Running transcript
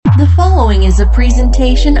The following is a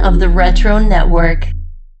presentation of the Retro Network.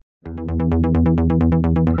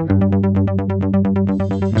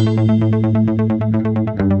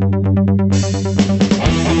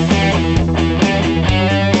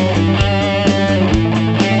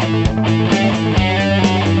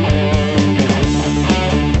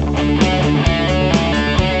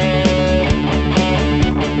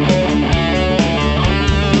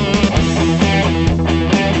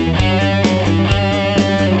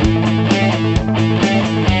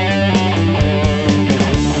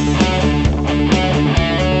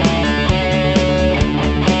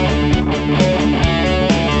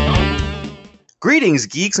 Greetings,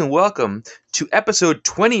 geeks, and welcome to episode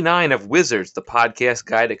 29 of Wizards, the podcast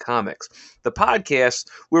guide to comics. The podcast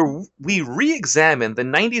where we re-examine the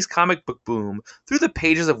 90s comic book boom through the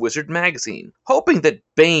pages of Wizard magazine. Hoping that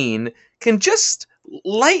Bane can just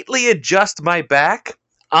lightly adjust my back,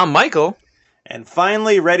 I'm Michael. And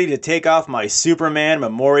finally ready to take off my Superman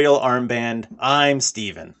Memorial armband, I'm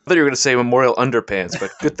Steven. I thought you were going to say Memorial Underpants,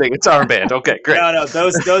 but good thing it's armband. Okay, great. No,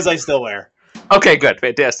 those I still wear. Okay, good.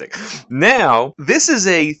 Fantastic. Now, this is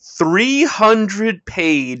a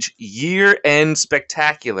 300-page year-end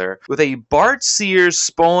spectacular with a Bart Sears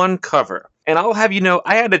Spawn cover. And I'll have you know,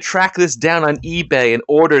 I had to track this down on eBay and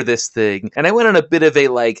order this thing. And I went on a bit of a,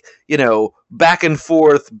 back and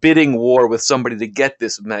forth bidding war with somebody to get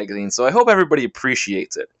this magazine. So I hope everybody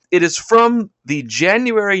appreciates it. It is from the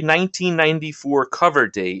January 1994 cover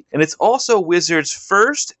date, and it's also Wizards'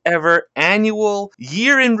 first ever annual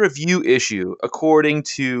year-in review issue, according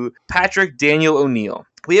to Patrick Daniel O'Neill.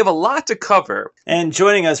 We have a lot to cover. And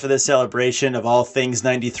joining us for this celebration of all things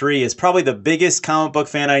 93 is probably the biggest comic book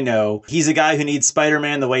fan I know. He's a guy who needs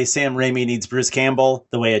Spider-Man the way Sam Raimi needs Bruce Campbell,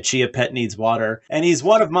 the way a chia pet needs water. And he's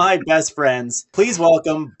one of my best friends. Please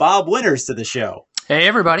welcome Bob Winters to the show. Hey,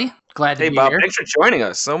 everybody. Glad to be Bob, here. thanks for joining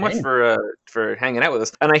us. So much for hanging out with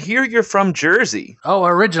us. And I hear you're from Jersey. Oh,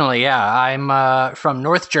 originally, yeah. I'm from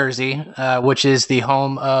North Jersey, which is the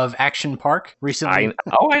home of Action Park. Recently,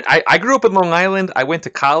 I grew up in Long Island. I went to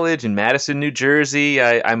college in Madison, New Jersey.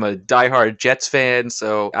 I'm a diehard Jets fan,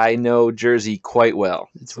 so I know Jersey quite well.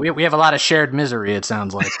 We have a lot of shared misery, it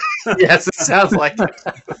sounds like. Yes, it sounds like it.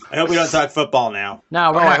 I hope we don't talk football now.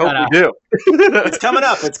 No, I hope we do. It's coming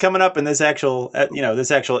up. It's coming up in this actual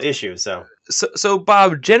issue. So,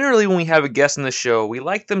 Bob, generally when we have a guest on the show, we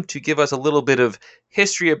like them to give us a little bit of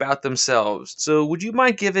history about themselves. So would you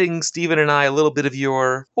mind giving Steven and I a little bit of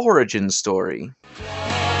your origin story?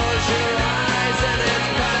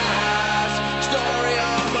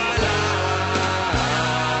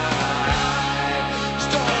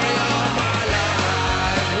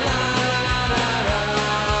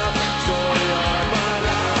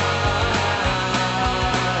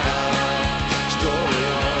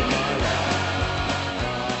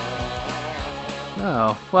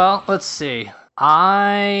 Oh, well, let's see.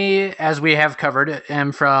 I, as we have covered,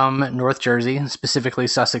 am from North Jersey, specifically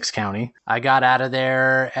Sussex County. I got out of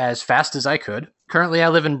there as fast as I could. Currently, I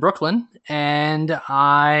live in Brooklyn, and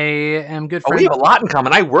I am good friends. We have a lot in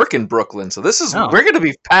common. I work in Brooklyn, so we're going to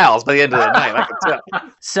be pals by the end of the night, I can tell.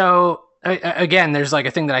 So, again, there's like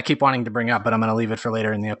a thing that I keep wanting to bring up, but I'm going to leave it for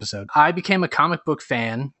later in the episode. I became a comic book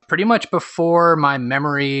fan pretty much before my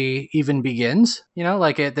memory even begins. You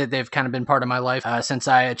know, they've kind of been part of my life since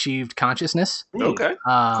I achieved consciousness. Okay,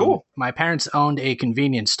 cool. My parents owned a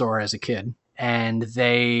convenience store as a kid, and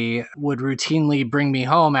they would routinely bring me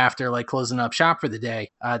home after like closing up shop for the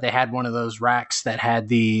day. They had one of those racks that had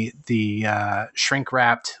the shrink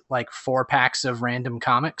wrapped like 4 packs of random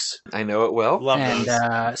comics. I know it well. Love those.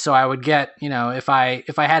 And so I would get, if I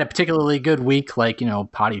had a particularly good week, like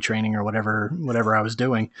potty training or whatever I was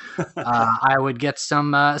doing, I would get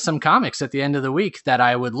some comics at the end of the week that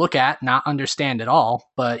I would look at, not understand at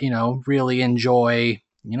all, but really enjoy.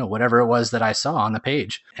 Whatever it was that I saw on the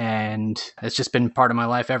page. And it's just been part of my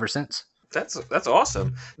life ever since. That's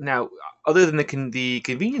awesome. Now, other than the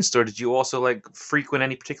convenience store, did you also frequent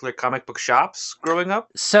any particular comic book shops growing up?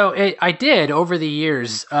 So I did over the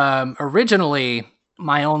years. Originally,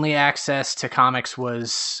 my only access to comics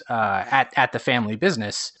was at the family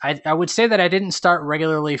business. I would say that I didn't start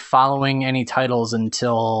regularly following any titles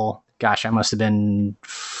until... Gosh, I must have been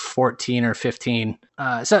 14 or 15.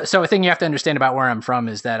 So a thing you have to understand about where I'm from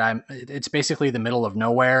is that it's basically the middle of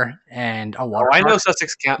nowhere and a water. I know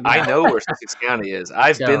Sussex County. Yeah. I know where Sussex County is.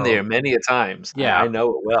 I've been there many a times. Yeah, I know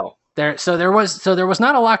it well. There was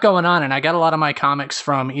not a lot going on, and I got a lot of my comics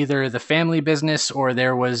from either the family business or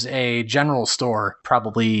there was a general store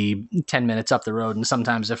probably 10 minutes up the road. And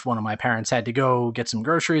sometimes if one of my parents had to go get some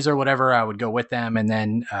groceries or whatever, I would go with them and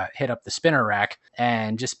then hit up the spinner rack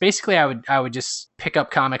and just basically I would just pick up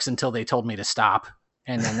comics until they told me to stop,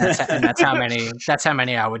 and then that's how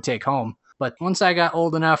many I would take home. But once I got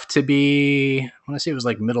old enough to be, I want to say it was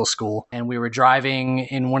like middle school, and we were driving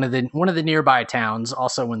in one of the nearby towns,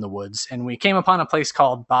 also in the woods, and we came upon a place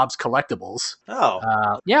called Bob's Collectibles.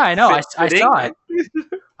 Oh, yeah, I know. I saw it.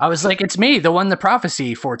 I was like, it's me, the one the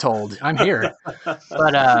prophecy foretold. I'm here.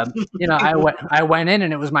 But, I went in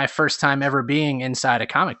and it was my first time ever being inside a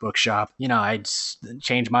comic book shop. I'd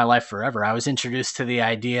changed my life forever. I was introduced to the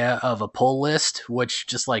idea of a pull list, which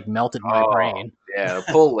just like melted my brain. Yeah,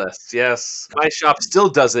 pull list. Yes. My shop still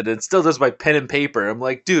does it. It still does my pen and paper. I'm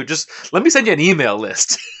like, dude, just let me send you an email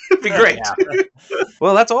list. It'd be great. Yeah.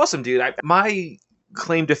 Well, that's awesome, dude. My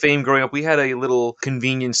claim to fame growing up, we had a little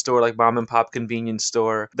convenience store, like mom and pop convenience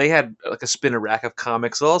store. They had like a spinner rack of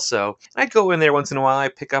comics also. I'd go in there once in a while.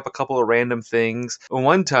 I'd pick up a couple of random things. And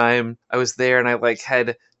one time I was there and I like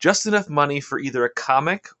had just enough money for either a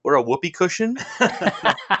comic or a whoopee cushion.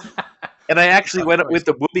 And I actually went up with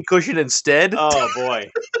the whoopee cushion instead. Oh boy.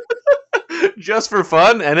 Just for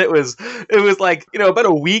fun, and it was like, about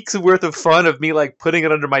a week's worth of fun of me like putting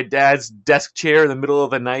it under my dad's desk chair in the middle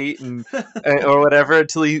of the night and or whatever,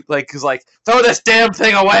 until he was like, throw this damn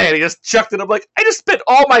thing away, and he just chucked it. I'm like, I just spent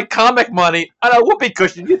all my comic money on a whoopee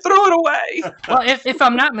cushion, you threw it away. Well, if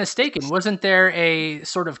I'm not mistaken, wasn't there a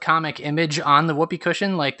sort of comic image on the whoopee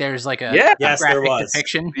cushion? Like there's like a graphic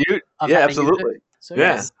depiction of how absolutely. So,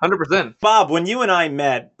 yeah, 100%. Bob, when you and I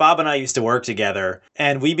met, Bob and I used to work together,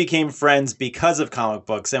 and we became friends because of comic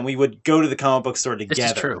books, and we would go to the comic book store together.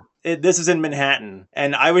 This is true. This is in Manhattan,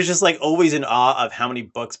 and I was just like always in awe of how many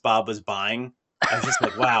books Bob was buying. I was just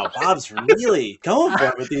like, wow, Bob's really going for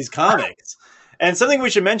it with these comics. And something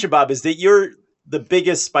we should mention, Bob, is that you're the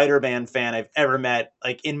biggest Spider-Man fan I've ever met,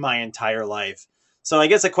 like in my entire life. So I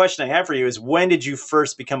guess a question I have for you is, when did you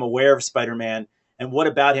first become aware of Spider-Man? And what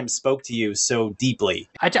about him spoke to you so deeply?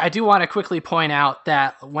 I do want to quickly point out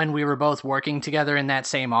that when we were both working together in that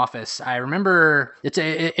same office, I remember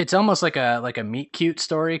it's almost like a meet cute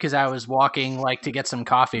story, because I was walking like to get some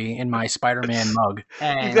coffee in my Spider-Man mug.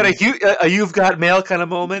 And you've got a you've got mail kind of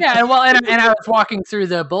moment. Yeah, well, and I was walking through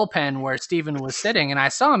the bullpen where Steven was sitting, and I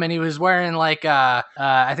saw him, and he was wearing like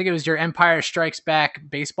I think it was your Empire Strikes Back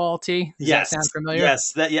baseball tee. Does that sound familiar?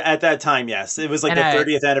 Yes, at that time, yes, it was like the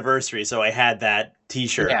 30th anniversary, so I had that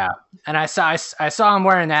T-shirt. Yeah, and I saw him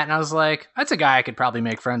wearing that, and I was like, "That's a guy I could probably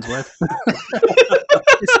make friends with."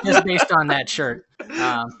 just based on that shirt,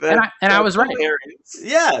 and I was right. Hilarious.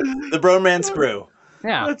 Yeah, the bromance brew.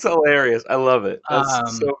 Yeah, that's hilarious. I love it.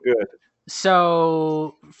 That's so good.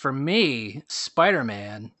 So for me,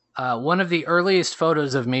 Spider-Man. One of the earliest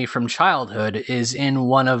photos of me from childhood is in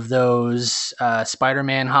one of those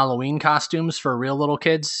Spider-Man Halloween costumes for real little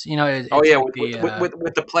kids. With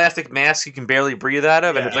the plastic mask you can barely breathe out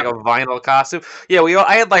of, and it's like a vinyl costume. Yeah,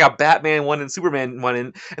 I had like a Batman one and Superman one,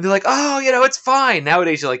 and they're like, oh, it's fine.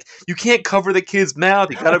 Nowadays, you're like, you can't cover the kid's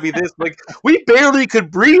mouth. You gotta be this. Like, we barely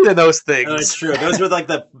could breathe in those things. No, it's true. Those were like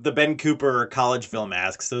the Ben Cooper college film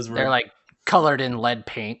masks. They're like colored in lead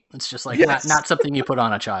paint. It's just like not something you put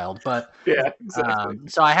on a child, but yeah, exactly.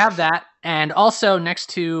 So I have that, and also next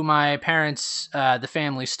to my parents, the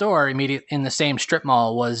family store, immediate in the same strip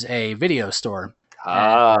mall, was a video store.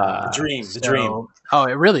 The dream. Oh,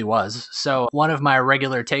 it really was. So one of my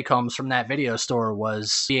regular take homes from that video store was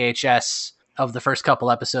VHS of the first couple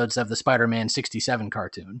episodes of the Spider-Man 67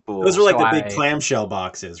 cartoon. Cool. Those were like the big clamshell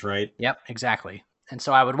boxes, right? Yep, exactly. And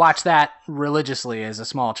so I would watch that religiously as a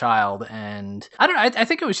small child. And I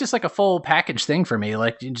think it was just like a full package thing for me,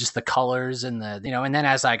 like just the colors and and then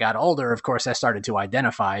as I got older, of course, I started to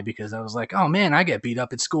identify, because I was like, oh man, I get beat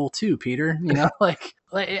up at school too, Peter.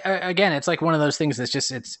 Again, it's like one of those things that's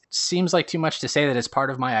just, it seems like too much to say that it's part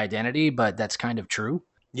of my identity, but that's kind of true.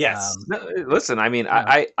 Yes. Listen, I mean,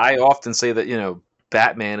 I often say that,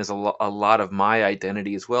 Batman is a lot of my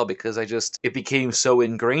identity as well, because it became so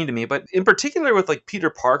ingrained in me. But in particular with like Peter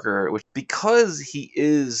Parker, because he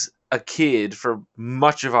is a kid for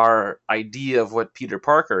much of our idea of what Peter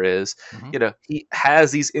Parker is, he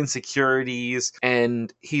has these insecurities,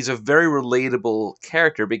 and he's a very relatable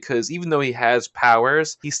character, because even though he has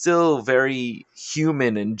powers, he's still very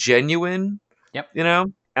human and genuine. Yep.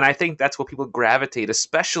 And I think that's what people gravitate,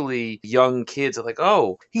 especially young kids. Are like,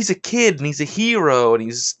 oh, he's a kid and he's a hero and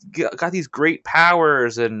he's got these great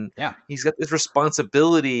powers and he's got this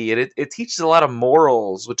responsibility, and it teaches a lot of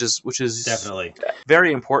morals, which is definitely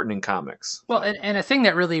very important in comics. Well, and a thing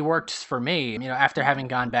that really worked for me, after having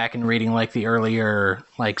gone back and reading like the earlier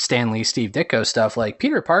like Stan Lee, Steve Ditko stuff, like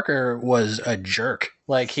Peter Parker was a jerk.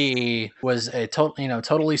 Like he was a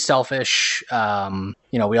totally selfish. We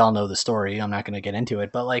all know the story. I'm not going to get into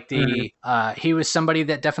it, but like he was somebody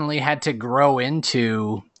that definitely had to grow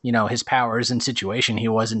into his powers and situation. He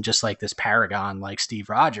wasn't just like this paragon like Steve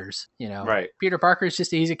Rogers. Right. Peter Parker is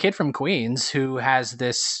he's a kid from Queens who has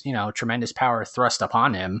this tremendous power thrust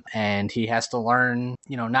upon him, and he has to learn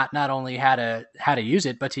not only how to use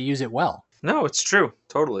it, but to use it well. No, it's true.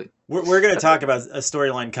 Totally. We're going to talk about a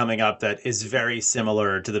storyline coming up that is very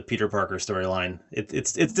similar to the Peter Parker storyline.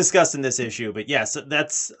 It's discussed in this issue, but yes,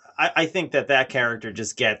 I think that character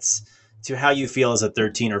just gets to how you feel as a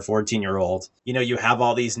 13 or 14-year-old. You have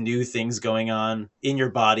all these new things going on in your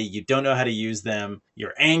body. You don't know how to use them.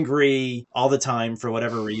 You're angry all the time for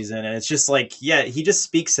whatever reason. And it's just like, he just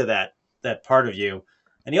speaks to that part of you.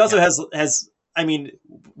 And he also has,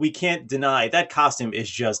 we can't deny that costume is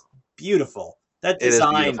just beautiful. That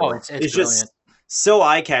design is just so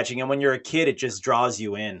eye-catching. And when you're a kid, it just draws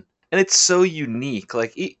you in. And it's so unique.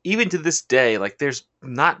 Like, even to this day, like, there's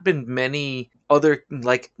not been many other,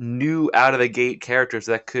 like, new out-of-the-gate characters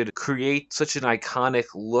that could create such an iconic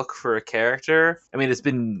look for a character. I mean, it's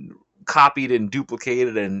been copied and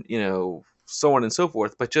duplicated and, so on and so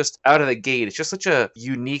forth. But just out of the gate, it's just such a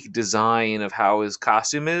unique design of how his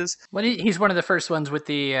costume is. Well, he's one of the first ones with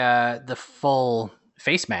the full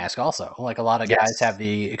face mask also. Like, a lot of guys have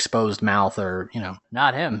the exposed mouth or,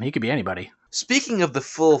 not him. He could be anybody. Speaking of the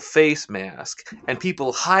full face mask and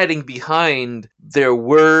people hiding behind their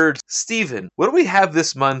words, Steven, what do we have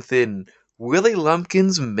this month in Willie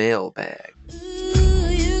Lumpkin's mailbag?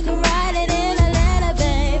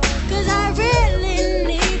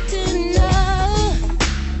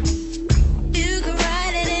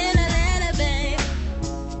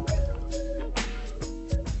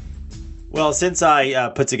 Well, since I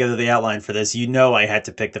put together the outline for this, I had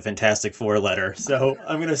to pick the Fantastic Four letter. So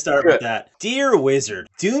I'm going to start with that. Dear Wizard,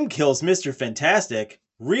 Doom kills Mr. Fantastic.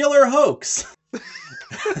 Real or hoax?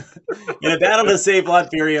 In a battle to save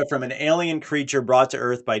Latveria from an alien creature brought to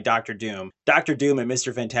Earth by Dr. Doom, Dr. Doom and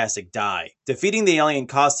Mr. Fantastic die. Defeating the alien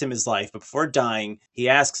costs him his life, but before dying, he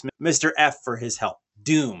asks Mr. F for his help.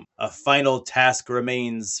 Doom, a final task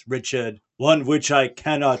remains, Richard, one which I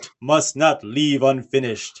must not leave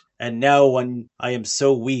unfinished. And now when I am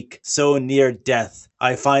so weak, so near death,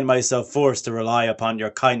 I find myself forced to rely upon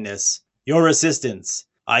your kindness, your assistance.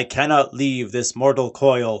 I cannot leave this mortal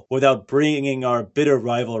coil without bringing our bitter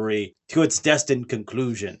rivalry to its destined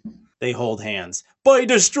conclusion. They hold hands. By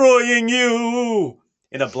destroying you!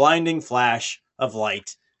 In a blinding flash of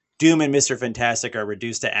light, Doom and Mr. Fantastic are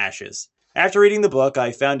reduced to ashes. After reading the book,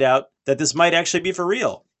 I found out that this might actually be for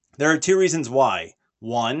real. There are two reasons why.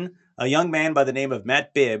 One, a young man by the name of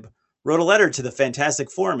Matt Bibb wrote a letter to the Fantastic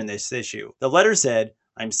Forum in this issue. The letter said,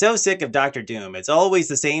 I'm so sick of Dr. Doom. It's always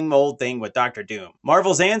the same old thing with Dr. Doom.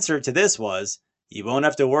 Marvel's answer to this was, you won't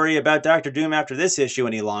have to worry about Dr. Doom after this issue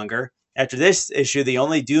any longer. After this issue, the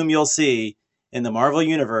only Doom you'll see in the Marvel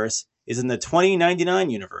Universe is in the 2099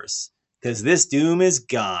 universe, because this Doom is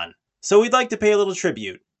gone. So we'd like to pay a little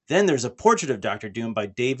tribute. Then there's a portrait of Dr. Doom by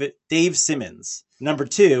Dave Simmons. Number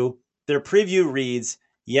 2, their preview reads,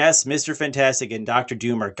 yes, Mr. Fantastic and Dr.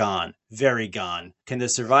 Doom are gone. Very gone. Can the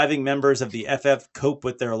surviving members of the FF cope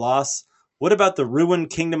with their loss? What about the ruined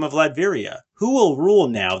kingdom of Latveria? Who will rule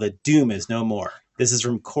now that Doom is no more? This is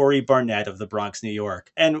from Corey Barnett of the Bronx, New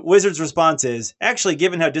York. And Wizard's response is, actually,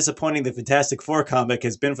 given how disappointing the Fantastic Four comic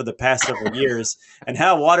has been for the past several years, and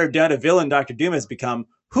how watered down a villain Dr. Doom has become,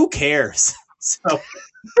 who cares? So...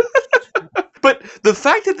 But the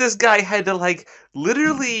fact that this guy had to, like,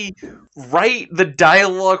 literally write the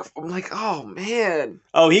dialogue, I'm like, oh, man.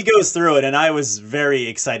 Oh, he goes through it, and I was very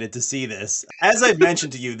excited to see this. As I've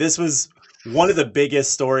mentioned to you, this was one of the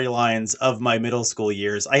biggest storylines of my middle school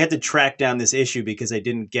years. I had to track down this issue because I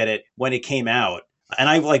didn't get it when it came out. And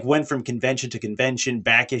I went from convention to convention,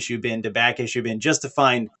 back issue bin to back issue bin, just to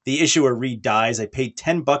find the issue where Reed dies. I paid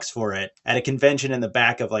 $10 for it at a convention in the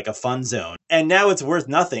back of a fun zone. And now it's worth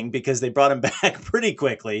nothing because they brought him back pretty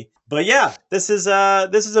quickly. But yeah, this is a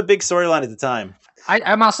big storyline at the time.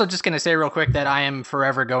 I'm also just going to say real quick that I am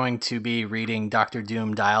forever going to be reading Dr.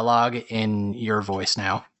 Doom dialogue in your voice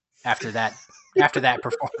now after that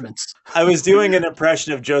performance. I was doing an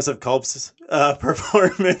impression of Joseph Culp's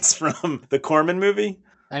performance from the Corman movie.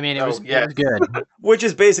 I mean, it Oh, was yes. it was good. Which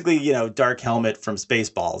is basically, Dark Helmet from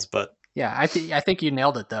Spaceballs. But Yeah, I think you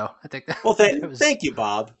nailed it though. I think that. well, that was... thank you,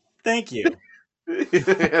 Bob. Thank you.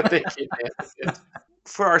 Thank you, man.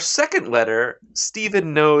 For our second letter,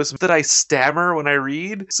 Stephen knows that I stammer when I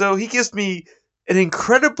read, so he gives me an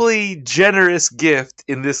incredibly generous gift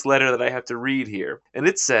in this letter that I have to read here. And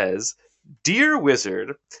it says, "Dear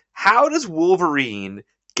Wizard, how does Wolverine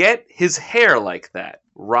get his hair like that?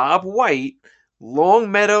 Rob White,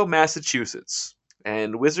 Longmeadow, Massachusetts."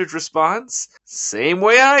 And Wizard's response, "Same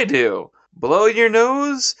way I do. Blow your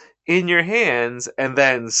nose in your hands and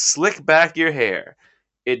then slick back your hair.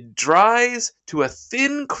 It dries to a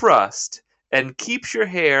thin crust and keeps your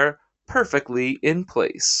hair perfectly in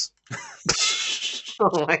place."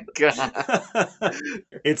 Oh my god.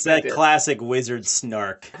 It's that classic wizard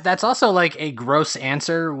snark. That's also like a gross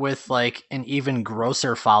answer with like an even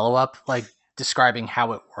grosser follow up, like describing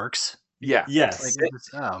how it works. Yeah. Yes. Like,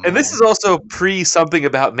 And this is also pre Something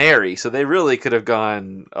About Mary, so they really could have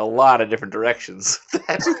gone a lot of different directions.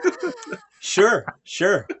 Sure.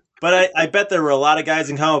 But I bet there were a lot of guys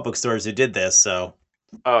in comic book stores who did this, so.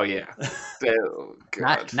 Oh, yeah. Oh,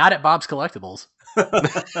 God. not at Bob's Collectibles.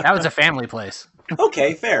 That was a family place.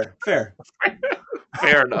 Okay, fair. Fair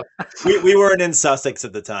enough. We weren't in Sussex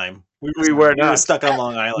at the time. We were We were not. stuck on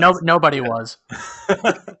Long Island. No, nobody was.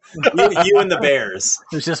 you and the Bears.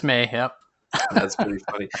 It was just me. Yep. That's pretty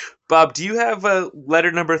funny. Bob, do you have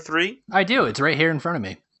letter number 3? I do. It's right here in front of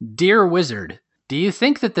me. Dear Wizard, do you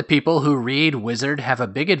think that the people who read Wizard have a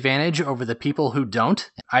big advantage over the people who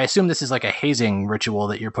don't? I assume this is like a hazing ritual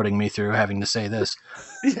that you're putting me through having to say this.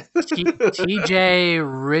 TJ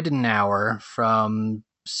Ridenour from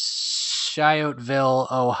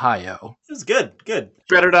Sciotteville, Ohio. It was good.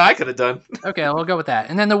 Better than I could have done. Okay, we'll go with that.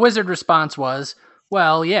 And then the Wizard response was,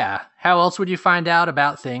 well, yeah, how else would you find out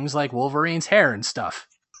about things like Wolverine's hair and stuff?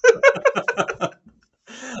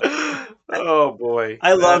 Oh boy.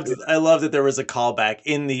 I loved that there was a callback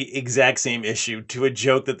in the exact same issue to a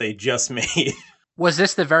joke that they just made. Was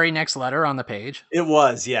this the very next letter on the page? It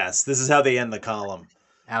was, yes. This is how they end the column.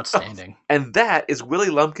 Outstanding. And that is Willie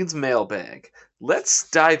Lumpkin's mailbag. Let's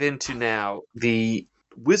dive into now the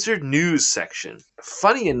Wizard news section.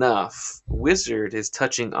 Funny enough, Wizard is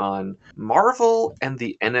touching on Marvel and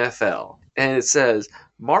the NFL. And it says,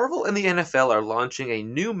 Marvel and the NFL are launching a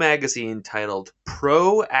new magazine titled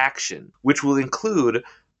Pro Action, which will include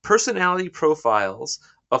personality profiles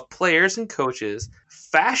of players and coaches,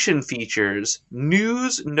 fashion features,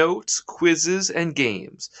 news, notes, quizzes, and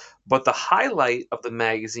games. But the highlight of the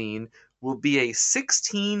magazine will be a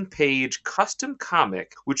 16-page custom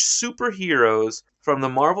comic which superheroes from the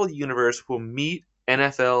Marvel Universe will meet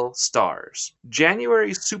NFL stars.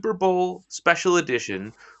 January's Super Bowl special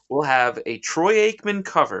edition will have a Troy Aikman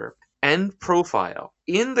cover and profile.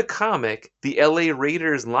 In the comic, the LA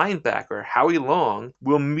Raiders linebacker, Howie Long,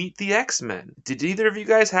 will meet the X-Men. Did either of you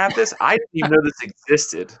guys have this? I didn't even know this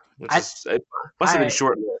existed. It must have been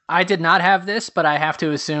short-lived. I did not have this, but I have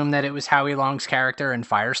to assume that it was Howie Long's character in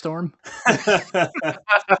Firestorm.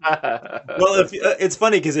 Well, it's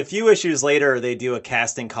funny because a few issues later, they do a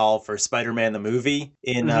casting call for Spider-Man the movie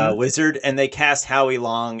in Wizard, and they cast Howie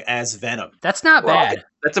Long as Venom. That's not bad.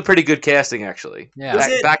 That's a pretty good casting, actually. Yeah.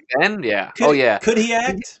 Back then, yeah. Could, Could he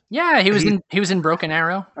act? Yeah, he was in Broken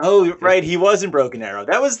Arrow. Oh, right, he was in Broken Arrow.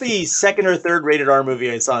 That was the second or third rated R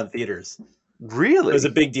movie I saw in theaters. Really? It was a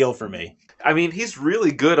big deal for me. I mean, he's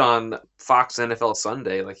really good on Fox NFL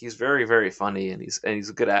Sunday. Like, he's very, very funny, and he's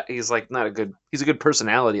a good. He's like not a good. He's a good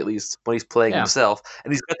personality, at least when he's playing himself.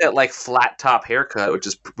 And he's got that like flat top haircut, which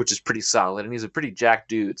is pretty solid. And he's a pretty jacked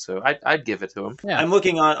dude, so I'd give it to him. Yeah. I'm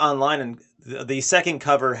looking online, and the second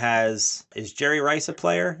cover is Jerry Rice a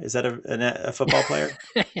player? Is that a football player?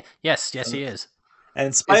 yes, he is.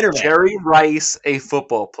 And Spider-Man. Is Jerry Rice a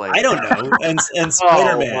football player? I don't know. And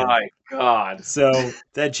Spider-Man. Oh my god! So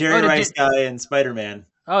that Jerry Rice guy and Spider-Man.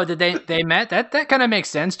 Oh, did they met? That kind of makes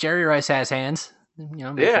sense. Jerry Rice has hands. You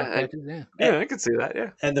know, yeah, I can see that.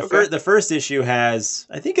 Yeah. And the first issue has,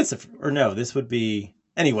 I think it's this would be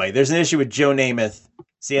anyway. There's an issue with Joe Namath.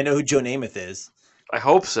 See, I know who Joe Namath is. I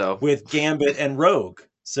hope so. With Gambit and Rogue.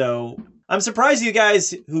 So I'm surprised you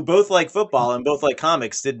guys who both like football and both like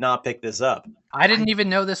comics did not pick this up. I didn't even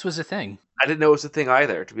know this was a thing. I didn't know it was a thing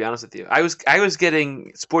either, to be honest with you. I was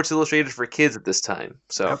getting Sports Illustrated for kids at this time.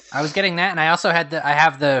 So I was getting that, and I also I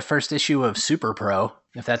have the first issue of Super Pro,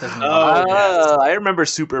 if that doesn't I remember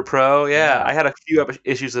Super Pro. Yeah, I had a few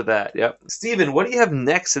issues of that. Yep. Steven, what do you have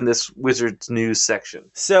next in this Wizards news section?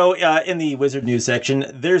 So in the Wizard news section,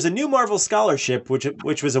 there's a new Marvel scholarship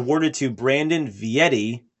which was awarded to Brandon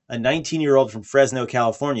Vietti a 19-year-old from Fresno,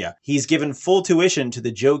 California. He's given full tuition to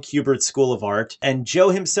the Joe Kubert School of Art, and Joe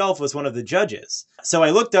himself was one of the judges. So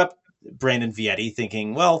I looked up Brandon Vietti,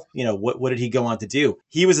 thinking, well, what did he go on to do?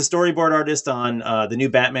 He was a storyboard artist on the new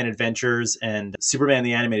Batman Adventures and Superman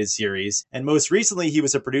the Animated Series. And most recently, he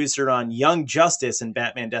was a producer on Young Justice and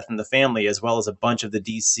Batman Death in the Family, as well as a bunch of the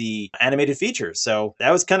DC animated features. So that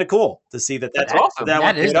was kind of cool to see that. That's awesome.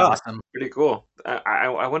 That is awesome. Pretty cool.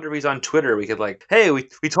 I wonder if he's on Twitter. We could hey, we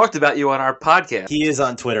talked about you on our podcast. He is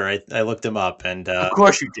on Twitter. I looked him up, and of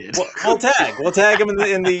course you did. We'll tag him in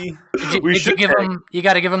the. You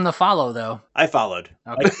got to give him the follow though. I followed.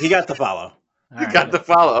 Okay. He got the follow. Got the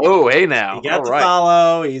follow. Oh, hey now. He got the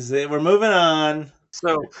follow. We're moving on.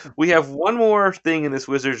 So we have one more thing in this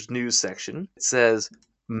Wizards news section. It says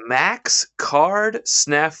Max Card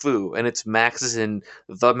Snafu, and it's Max as in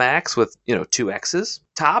the Max with 2 X's.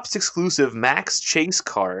 Topps exclusive Max Chase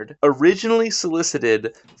card, originally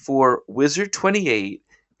solicited for Wizard 28,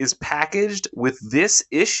 is packaged with this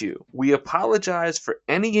issue. We apologize for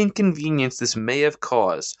any inconvenience this may have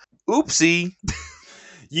caused. Oopsie.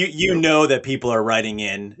 You know that people are writing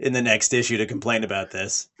in the next issue to complain about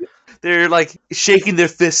this. They're shaking their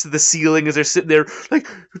fists at the ceiling as they're sitting there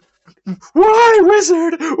why,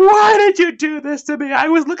 Wizard? Why did you do this to me? I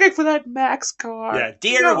was looking for that Max card. Yeah,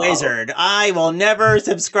 dear Wizard, I will never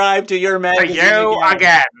subscribe to your magazine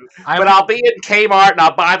again. But I'll be in Kmart and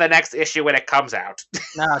I'll buy the next issue when it comes out.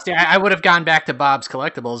 No, see, I would have gone back to Bob's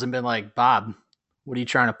Collectibles and been like, Bob, what are you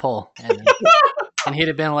trying to pull? And he'd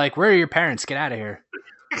have been like, where are your parents? Get out of here.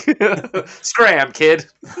 Scram, kid.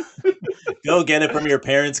 Go get it from your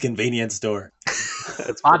parents' convenience store.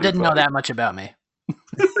 Bob didn't know that much about me.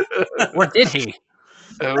 Or did he?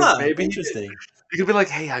 Maybe interesting. You could be like,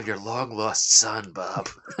 hey, I'm your long lost son, Bob.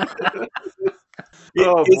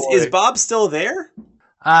 Is Bob still there?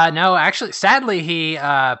 No, actually, sadly, he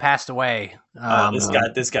passed away.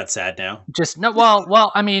 This got sad now.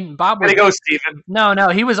 Well, I mean, Bob. Way to go, Steven. No,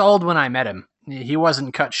 he was old when I met him. He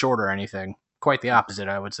wasn't cut short or anything. Quite the opposite,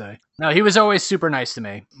 I would say. No, he was always super nice to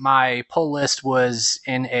me. My pull list was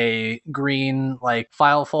in a green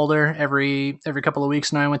file folder every couple of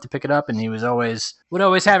weeks when I went to pick it up, and he would always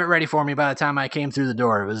have it ready for me by the time I came through the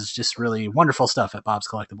door. It was just really wonderful stuff at Bob's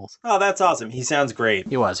Collectibles. Oh, that's awesome. He sounds great.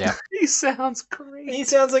 He was, yeah. He sounds great. He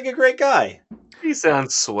sounds like a great guy. He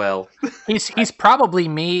sounds swell. He's probably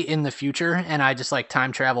me in the future, and I just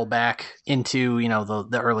time travel back into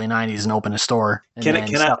the early 90s and open a store.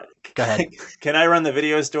 Go ahead. Can I run the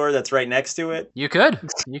video store that's right next to it? You could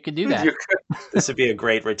do that. This would be a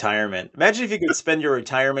great retirement. Imagine if you could spend your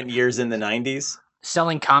retirement years in the 90s.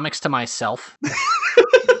 Selling comics to myself.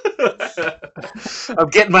 I'm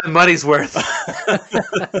getting my money's worth.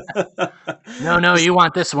 No, you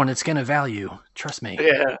want this one. It's going to value. Trust me.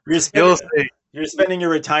 Yeah. You're spending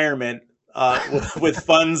your retirement with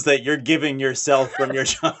funds that you're giving yourself from your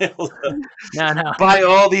childhood. No. Buy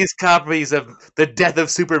all these copies of The Death of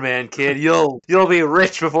Superman, kid. You'll be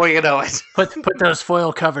rich before you know it. Put those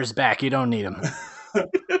foil covers back. You don't need them.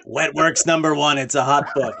 Wetworks #1. It's a hot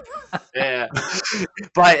book. Yeah.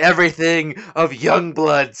 Buy everything of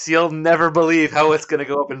Youngbloods. You'll never believe how it's going to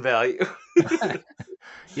go up in value.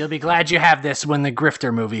 You'll be glad you have this when the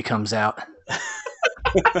Grifter movie comes out.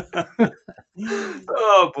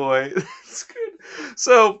 Oh boy, that's good.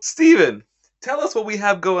 So, Steven, tell us what we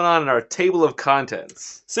have going on in our table of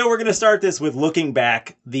contents. So we're going to start this with looking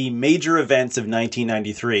back the major events of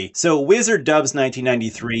 1993. So Wizard dubs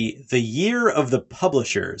 1993 the year of the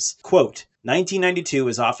publishers. Quote, 1992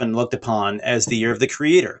 is often looked upon as the year of the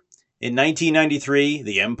creator. In 1993,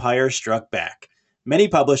 the Empire struck back. Many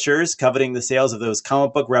publishers, coveting the sales of those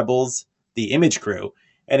comic book rebels, the Image Crew,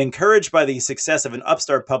 and encouraged by the success of an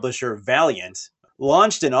upstart publisher, Valiant,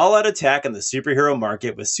 launched an all-out attack on the superhero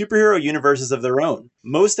market with superhero universes of their own,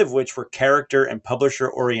 most of which were character and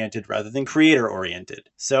publisher-oriented rather than creator-oriented.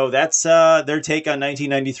 So that's their take on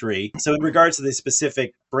 1993. So in regards to the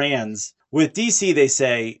specific brands, with DC, they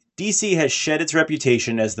say, DC has shed its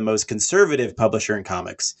reputation as the most conservative publisher in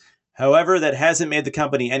comics. However, that hasn't made the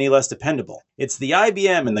company any less dependable. It's the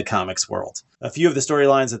IBM in the comics world. A few of the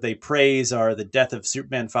storylines that they praise are the Death of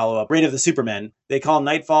Superman follow-up, Reign of the Supermen. They call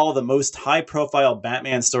Nightfall the most high-profile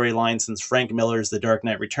Batman storyline since Frank Miller's The Dark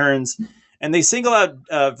Knight Returns, and they single out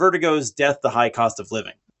Vertigo's Death, the High Cost of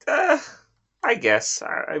Living. I guess.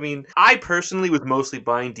 I mean, I personally was mostly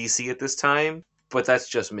buying DC at this time, but that's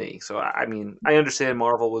just me. So, I mean, I understand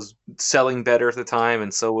Marvel was selling better at the time,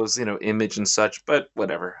 and so was, Image and such, but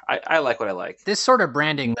whatever. I like what I like. This sort of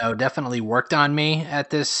branding, though, definitely worked on me at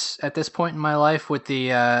this point in my life with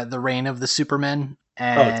the Reign of the Supermen.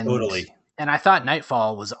 And, totally. And I thought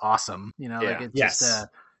Nightfall was awesome. It's yes. just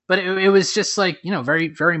But it was just like, very,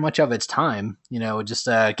 very much of its time, just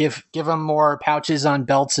give them more pouches on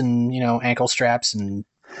belts and, ankle straps and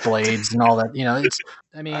blades and all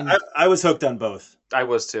that. I was hooked on both. I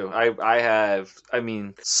was too.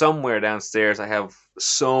 Somewhere downstairs I have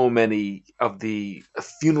so many of the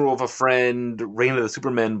Funeral of a Friend, Reign of the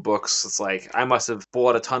Supermen books. It's like I must have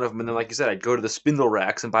bought a ton of them, and then, like you said, I'd go to the spindle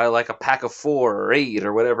racks and buy like a pack of 4 or 8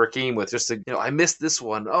 or whatever it came with, just to, I missed this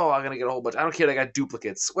one. Oh, I'm gonna get a whole bunch. I don't care. I got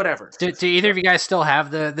duplicates. Whatever. Do either of you guys still have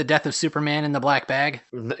the Death of Superman in the black bag?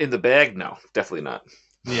 In the bag? No, definitely not.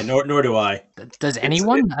 Yeah, nor do I. Does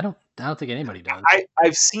anyone? I don't think anybody does.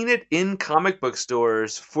 I've seen it in comic book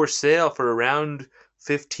stores for sale for around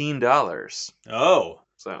 $15. Oh.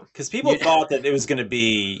 So, because people thought that it was going to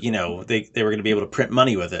be, they were going to be able to print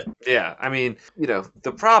money with it. Yeah,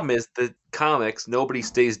 the problem is the comics, nobody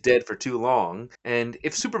stays dead for too long. And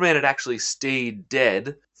if Superman had actually stayed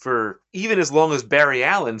dead for even as long as Barry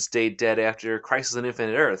Allen stayed dead after Crisis on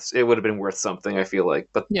Infinite Earths, it would have been worth something, I feel like.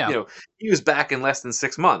 But, he was back in less than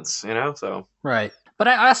 6 months, so. Right. But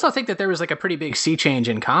I also think that there was like a pretty big sea change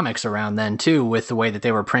in comics around then, too, with the way that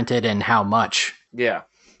they were printed and how much. Yeah,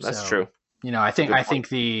 that's true. I think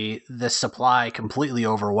the supply completely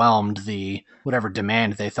overwhelmed the whatever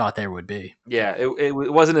demand they thought there would be. Yeah, it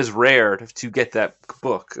wasn't as rare to get that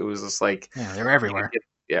book. It was just like... Yeah, they were everywhere.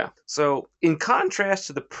 Yeah. So, in contrast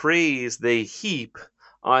to the praise they heap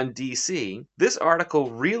on DC, this article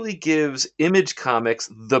really gives Image Comics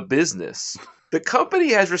the business. The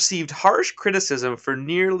company has received harsh criticism for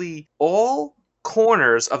nearly all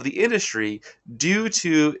corners of the industry due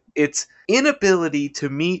to its inability to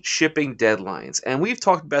meet shipping deadlines. And we've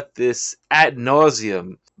talked about this ad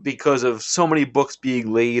nauseum because of so many books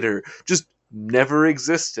being late or just never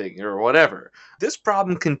existing or whatever. This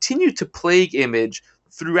problem continued to plague Image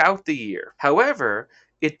throughout the year. However,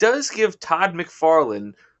 it does give Todd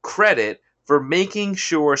McFarlane credit for making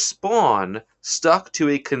sure Spawn stuck to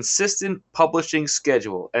a consistent publishing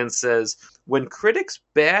schedule, and says, when critics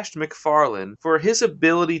bashed McFarlane for his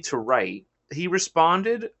ability to write, he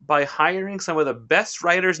responded by hiring some of the best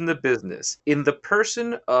writers in the business in the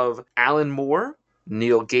person of Alan Moore,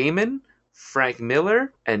 Neil Gaiman, Frank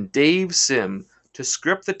Miller, and Dave Sim to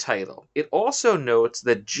script the title. It also notes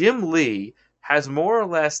that Jim Lee has more or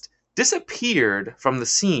less disappeared from the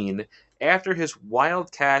scene after his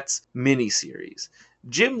Wildcats miniseries.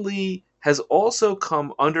 Jim Lee has also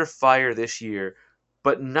come under fire this year,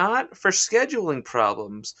 but not for scheduling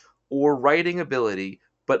problems or writing ability,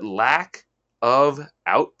 but lack of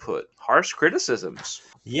output. Harsh criticisms.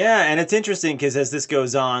 Yeah, and it's interesting because as this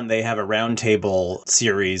goes on, they have a roundtable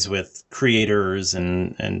series with creators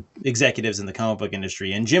and executives in the comic book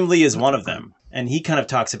industry, and Jim Lee is one of them. And he kind of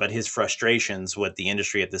talks about his frustrations with the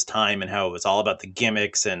industry at this time and how it was all about the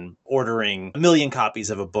gimmicks and ordering 1 million copies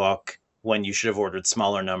of a book when you should have ordered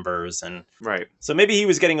smaller numbers. And right. So maybe he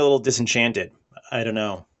was getting a little disenchanted. I don't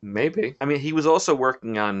know. Maybe. He was also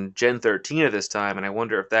working on Gen 13 at this time, and I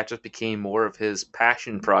wonder if that just became more of his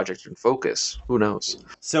passion project and focus. Who knows?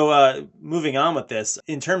 So moving on with this,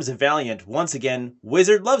 in terms of Valiant, once again,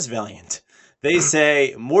 Wizard loves Valiant. They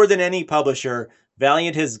say, more than any publisher,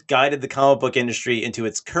 Valiant has guided the comic book industry into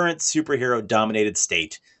its current superhero-dominated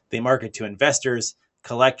state. They market to investors,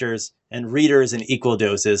 collectors, and readers in equal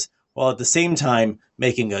doses, while at the same time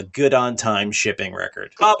making a good on-time shipping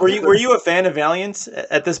record. Bob, were you a fan of Valiant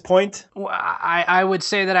at this point? Well, I would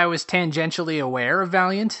say that I was tangentially aware of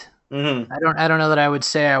Valiant. Mm-hmm. I don't know that I would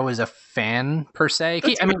say I was a fan per se.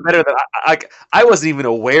 Better than I wasn't even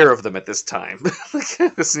aware of them at this time.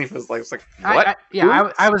 It was like what?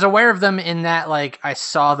 I was aware of them in that I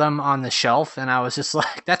saw them on the shelf and I was just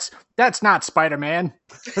like, that's not Spider-Man,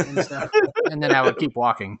 and then I would keep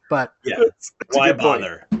walking. But yeah, why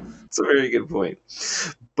bother? It's a very good point.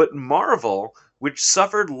 But Marvel, which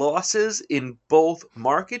suffered losses in both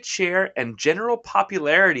market share and general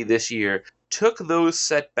popularity this year, took those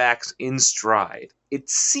setbacks in stride. It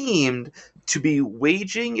seemed to be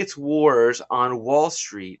waging its wars on Wall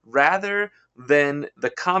Street rather than the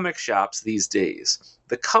comic shops these days.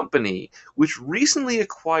 The company, which recently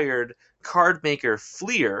acquired card maker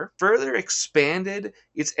Fleer, further expanded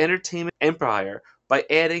its entertainment empire by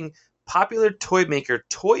adding popular toy maker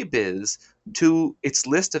Toy Biz to its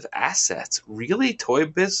list of assets. Really? Toy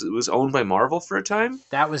Biz was owned by Marvel for a time?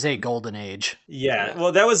 That was a golden age. Yeah,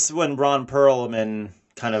 well, that was when Ron Perlman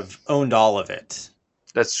kind of owned all of it.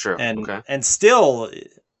 That's true. And still,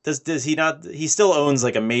 does he not? He still owns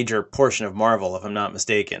a major portion of Marvel, if I'm not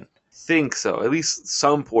mistaken. Think so. At least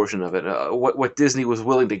some portion of it. What Disney was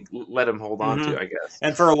willing to let him hold on to, I guess.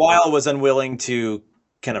 And for a while was unwilling to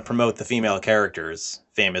kind of promote the female characters,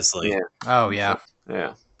 famously. Yeah. Oh, yeah.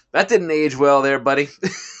 Yeah. That didn't age well there, buddy.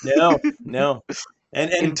 No.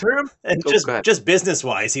 And In term, and oh, go ahead. just business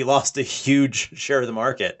wise, he lost a huge share of the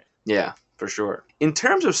market. Yeah, for sure. In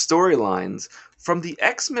terms of storylines, from the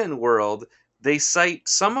X-Men world, they cite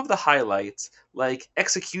some of the highlights, like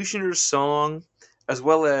Executioner's Song, as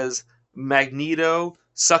well as Magneto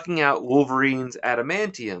sucking out Wolverine's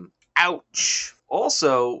adamantium. Ouch!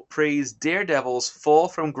 Also, praise Daredevil's Fall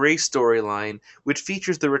from Grace storyline, which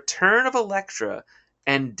features the return of Elektra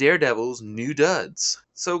and Daredevil's new duds.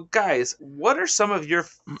 So, guys, what are some of your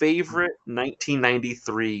favorite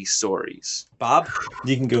 1993 stories? Bob,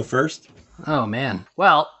 you can go first. Oh man.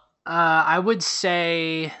 Well, I would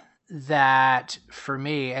say that for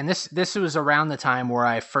me, and this was around the time where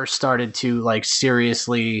I first started to like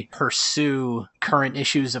seriously pursue current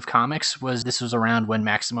issues of comics. This was around when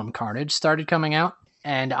Maximum Carnage started coming out.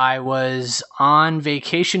 And I was on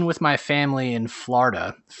vacation with my family in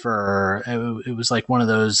Florida it was like one of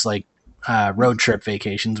those like road trip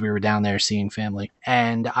vacations. We were down there seeing family,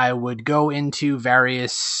 and I would go into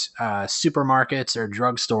various supermarkets or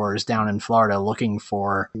drugstores down in Florida looking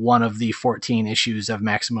for one of the 14 issues of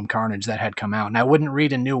Maximum Carnage that had come out, and I wouldn't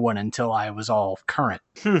read a new one until I was all current.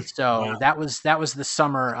 So wow. that was the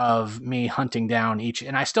summer of me hunting down each,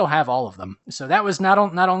 and I still have all of them. So that was not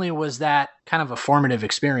only was that kind of a formative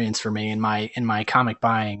experience for me in my comic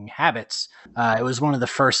buying habits. It was one of the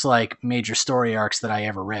first like major story arcs that I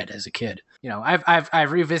ever read as a kid. You know,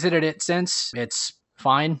 I've revisited it since. It's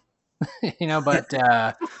fine, you know, but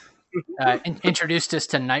introduced us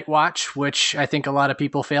to Night Watch, which I think a lot of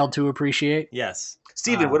people failed to appreciate. Yes.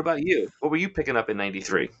 Steven, what about you? What were you picking up in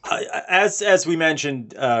 93? As we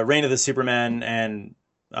mentioned, Reign of the Superman and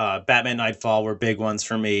Batman Nightfall were big ones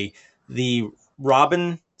for me. The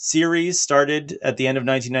Robin series started at the end of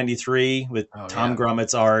 1993 with Tom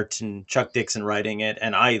Grummett's art and Chuck Dixon writing it,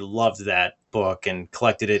 and I loved that book and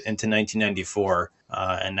collected it into 1994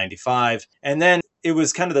 and 95. And then it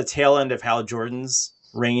was kind of the tail end of Hal Jordan's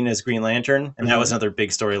reign as Green Lantern, and that was another big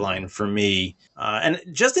storyline for me. And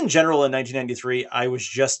just in general, in 1993, I was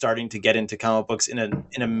just starting to get into comic books in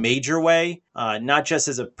a major way, not just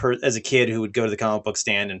as a kid who would go to the comic book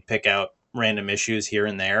stand and pick out random issues here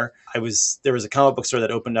and there. There was a comic book store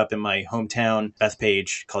that opened up in my hometown,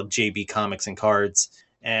 Bethpage, called JB Comics and Cards.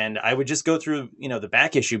 And I would just go through, the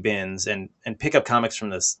back issue bins and pick up comics from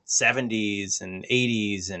the 70s and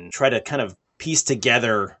 80s and try to kind of piece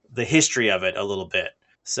together the history of it a little bit.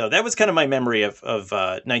 So that was kind of my memory of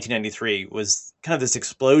 1993, was kind of this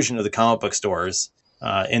explosion of the comic book stores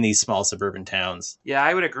in these small suburban towns. Yeah,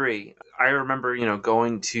 I would agree. I remember,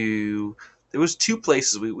 going to... There was two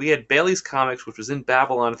places. We had Bailey's Comics, which was in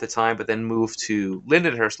Babylon at the time, but then moved to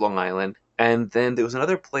Lindenhurst, Long Island. And then there was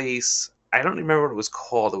another place, I don't remember what it was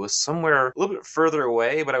called. It was somewhere a little bit further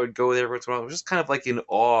away, but I would go there every once in a while. I was just kind of like in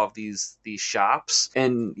awe of these shops.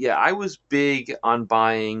 And yeah, I was big on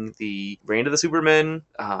buying the Reign of the Supermen,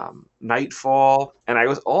 Nightfall. And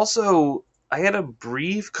I had a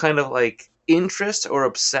brief kind of like interest or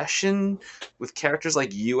obsession with characters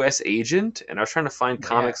like U.S. Agent, and I was trying to find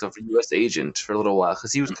comics of U.S. Agent for a little while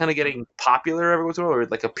because he was kind of getting popular every once in a while, or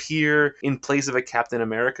like appear in place of a Captain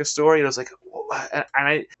America story. And I was like,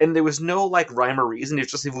 and there was no like rhyme or reason.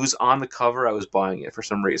 It's just if it was on the cover, I was buying it for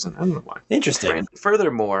some reason. I don't know why. Interesting. And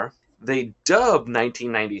furthermore, they dubbed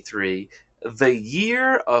 1993 the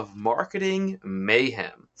year of marketing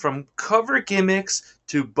mayhem. From cover gimmicks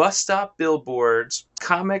to bus stop billboards,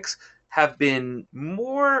 comics have been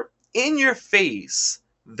more in your face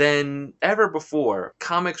than ever before.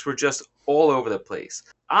 Comics were just all over the place.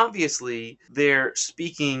 Obviously, they're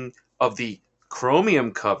speaking of the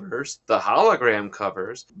chromium covers, the hologram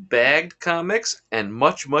covers, bagged comics, and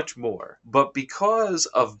much, much more. But because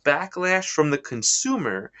of backlash from the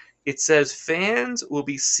consumer, it says fans will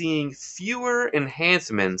be seeing fewer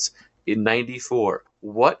enhancements in 94.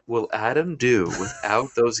 What will Adam do without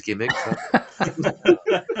those gimmick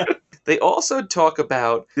covers? They also talk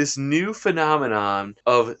about this new phenomenon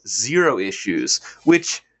of zero issues,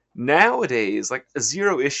 which nowadays, like a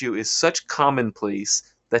zero issue is such commonplace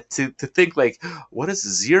that to think like, what is a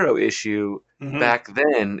zero issue back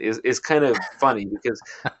then is kind of funny, because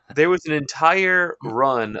there was an entire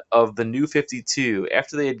run of the New 52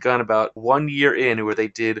 after they had gone about 1 year in where they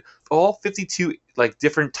did all 52 like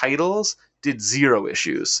different titles, did zero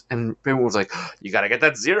issues, and everyone was like, you gotta get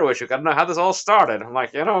that zero issue, gotta know how this all started. I'm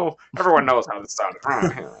like, everyone knows how this started.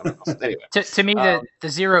 Anyway. To me, the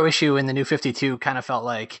zero issue in the New 52 kind of felt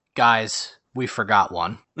like, guys, we forgot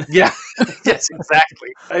one. Yeah, yes, exactly.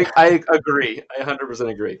 I agree. I 100%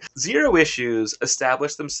 agree. Zero issues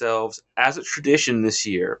established themselves as a tradition this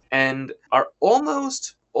year and are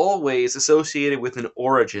almost always associated with an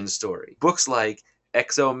origin story. Books like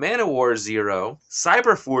Exo Manowar Zero,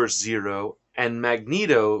 Cyberforce Zero, and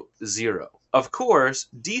Magneto Zero. Of course,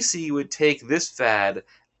 DC would take this fad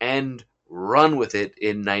and run with it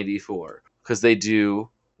in 94. Because they do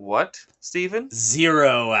what, Steven?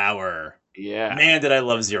 0 Hour. Yeah. Man, did I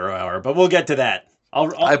love 0 Hour, but we'll get to that.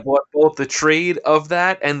 I bought both the trade of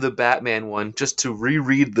that and the Batman one just to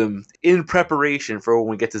reread them in preparation for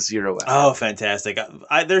when we get to 0 Hour. Oh, fantastic.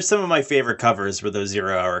 There's some of my favorite covers were those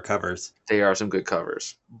 0 Hour covers. They are some good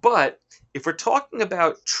covers. But if we're talking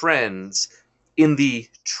about trends in the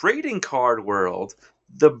trading card world,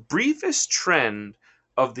 the briefest trend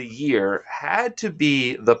of the year had to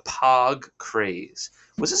be the Pog craze.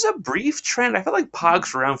 Was this a brief trend? I felt like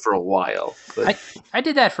Pogs were around for a while. But I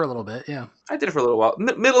did that for a little bit, yeah. I did it for a little while.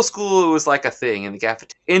 Middle school, it was like a thing in the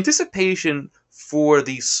cafeteria. Anticipation for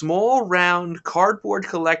the small round cardboard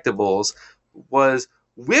collectibles was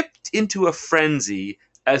whipped into a frenzy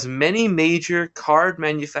as many major card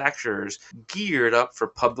manufacturers geared up for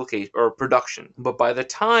publication or production. But by the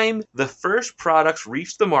time the first products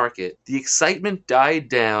reached the market, the excitement died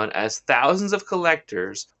down as thousands of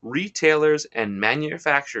collectors, retailers, and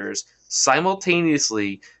manufacturers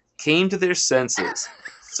simultaneously came to their senses.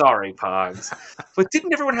 Sorry, Pogs. But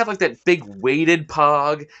didn't everyone have like that big weighted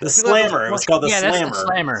Pog? The Slammer. It was called the Slammer. That's the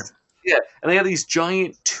Slammer. Yeah, and they have these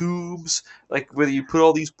giant tubes, like where you put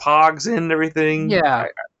all these Pogs in and everything. Yeah.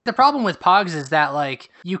 The problem with Pogs is that, like,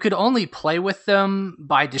 you could only play with them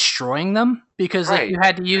by destroying them because like, you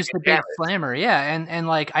had to use the big Slammer. Yeah, and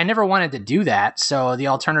like, I never wanted to do that, so the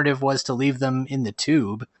alternative was to leave them in the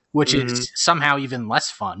tube, which is somehow even less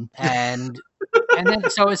fun. And then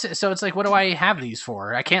so it's like, what do I have these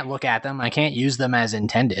for? I can't look at them. I can't use them as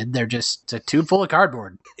intended. They're just a tube full of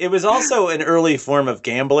cardboard. It was also an early form of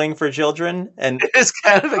gambling for children, and it's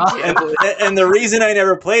kind of a gambling. And the reason I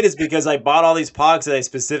never played is because I bought all these Pogs that I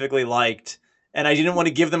specifically liked, and I didn't want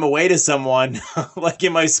to give them away to someone like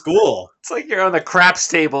in my school. It's like you're on the craps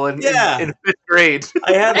table in 5th grade.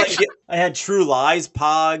 I had True Lies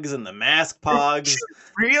Pogs and the Mask Pogs.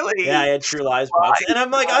 Really? Yeah, I had True Lies Pogs. And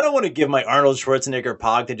I'm like, I don't want to give my Arnold Schwarzenegger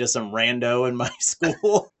Pog to just some rando in my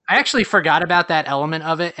school. I actually forgot about that element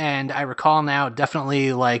of it, and I recall now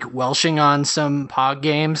definitely like welshing on some Pog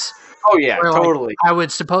games. Oh yeah, where, totally. Like,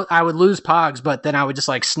 I would lose Pogs, but then I would just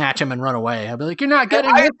like snatch them and run away. I'd be like, "You're not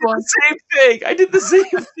getting this one." I did the same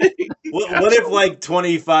thing. What if like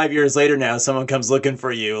 25 years later now, someone comes looking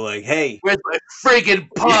for you, like, "Hey, where's my friggin'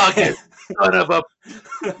 Pog, son of a..."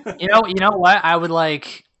 You know what? I would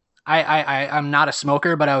like. I'm not a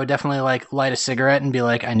smoker, but I would definitely like light a cigarette and be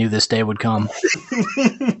like, I knew this day would come.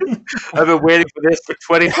 I've been waiting for this for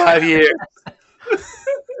 25 years.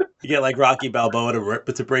 You get like Rocky Balboa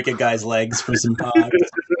to break a guy's legs for some Pogs.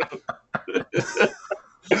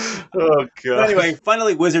 Oh, God. But anyway,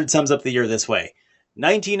 finally, Wizard sums up the year this way.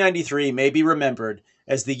 1993 may be remembered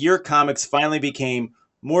as the year comics finally became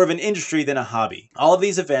more of an industry than a hobby. All of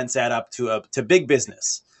these events add up to big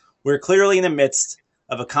business. We're clearly in the midst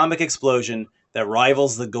of a comic explosion that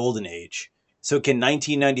rivals the Golden Age. So can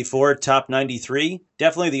 1994 top 93?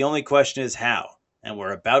 Definitely the only question is how. And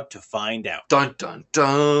we're about to find out. Dun, dun,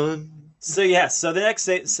 dun. So the next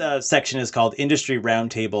section is called Industry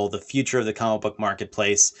Roundtable, the future of the comic book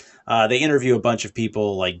marketplace. They interview a bunch of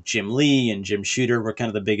people like Jim Lee and Jim Shooter were kind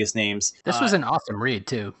of the biggest names. This was an awesome read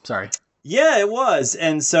too. Sorry. Yeah, it was.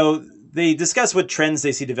 And so they discuss what trends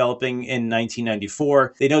they see developing in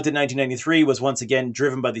 1994. They note that 1993 was once again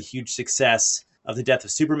driven by the huge success of the Death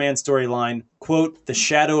of Superman storyline. Quote, the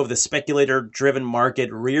shadow of the speculator-driven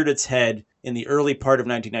market reared its head in the early part of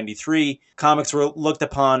 1993. Comics were looked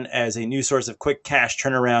upon as a new source of quick cash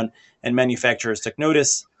turnaround, and manufacturers took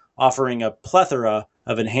notice, offering a plethora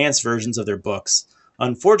of enhanced versions of their books.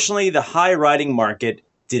 Unfortunately, the high-riding market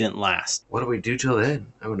didn't last. What do we do till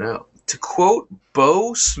then? Oh, no. To quote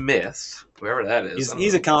Bo Smith, whoever that is.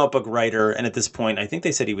 He's a comic book writer, and at this point, I think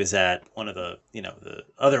they said he was at one of the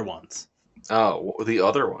other ones. Oh, the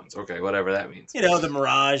other ones. Okay, whatever that means. The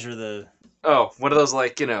Mirage or the... Oh, one of those,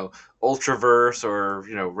 like, Ultraverse or,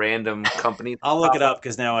 random company. I'll look it up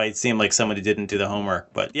because now I seem like someone who didn't do the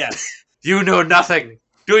homework, but yeah. You know nothing.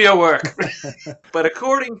 Do your work. But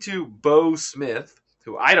according to Bo Smith,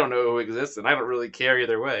 who I don't know who exists, and I don't really care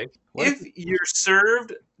either way, if you're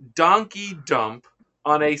served Donkey Dump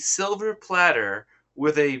on a silver platter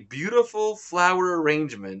with a beautiful flower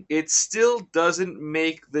arrangement, it still doesn't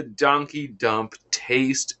make the Donkey Dump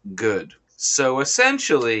taste good. So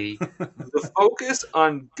essentially, the focus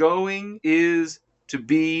on going is to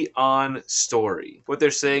be on story. What they're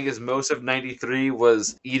saying is most of 93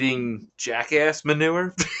 was eating jackass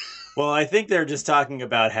manure. Well, I think they're just talking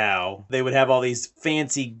about how they would have all these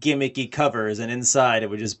fancy, gimmicky covers, and inside it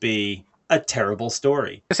would just be a terrible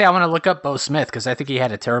story. I want to look up Bo Smith because I think he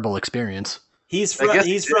had a terrible experience. He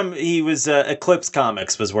was Eclipse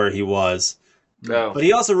Comics was where he was. Oh, But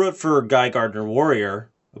he also wrote for Guy Gardner Warrior,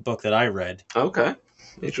 a book that I read, okay.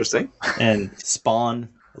 Interesting. and Spawn,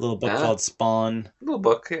 a little book called Spawn. Little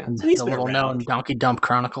book, yeah. He's The been little known around. Donkey Dump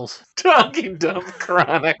Chronicles. Donkey Dump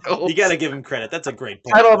Chronicles. You got to give him credit. That's a great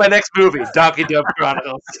book. Title of my next movie, Donkey Dump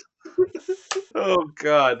Chronicles. Oh,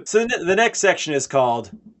 God. So the next section is called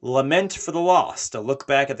Lament for the Lost, a look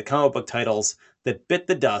back at the comic book titles that bit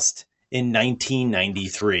the dust in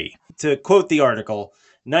 1993. To quote the article,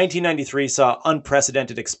 1993 saw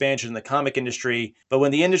unprecedented expansion in the comic industry, but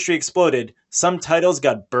when the industry exploded, some titles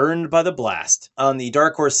got burned by the blast. On the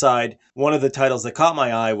Dark Horse side, one of the titles that caught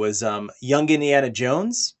my eye was Young Indiana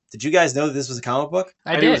Jones. Did you guys know that this was a comic book?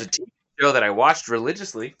 I knew it was a did. TV show that I watched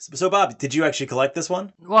religiously. So Bob, did you actually collect this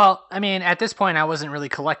one? Well, I mean, at this point, I wasn't really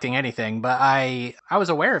collecting anything, but I was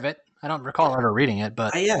aware of it. I don't recall ever reading it,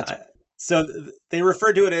 but So they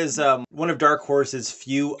refer to it as one of Dark Horse's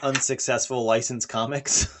few unsuccessful licensed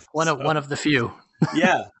comics. one of the few.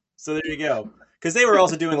 Yeah. So there you go. Because they were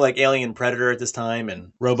also doing like Alien Predator at this time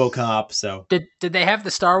and RoboCop. So Did they have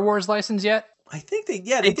the Star Wars license yet? I think they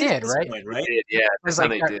They did did, at this right? point, right? They did, yeah. It was That's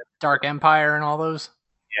how like they did. Dark Empire and all those.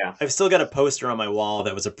 Yeah. I've still got a poster on my wall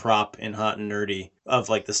that was a prop in Hot and Nerdy of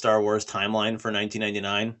like the Star Wars timeline for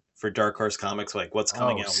 1999 for Dark Horse Comics, like what's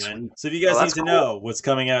coming Oh, out when. sweet. So if you guys Oh, need that's to cool. know what's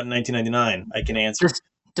coming out in 1999, I can answer.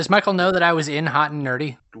 Does Michael know that I was in Hot and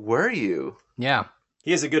Nerdy? Were you? Yeah.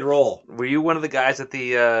 He has a good role. Were you one of the guys at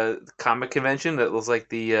the comic convention that was like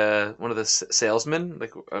the one of the salesmen?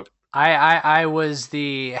 Like, I was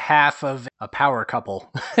the half of a power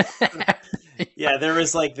couple. Yeah, there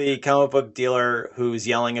was like the comic book dealer who's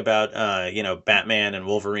yelling about, Batman and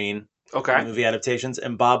Wolverine okay, movie adaptations,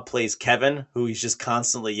 and Bob plays Kevin, who he's just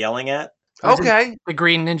constantly yelling at. okay. The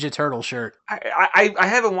Green Ninja Turtle shirt. I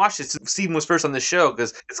haven't watched it since Steven was first on the show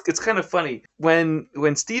because it's kind of funny when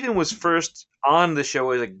Steven was first on the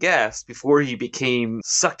show as a guest before he became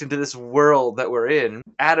sucked into this world that we're in.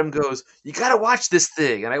 Adam goes, "You got to watch this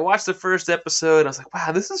thing," and I watched the first episode. And I was like,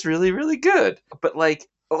 "Wow, this is really really good." But like,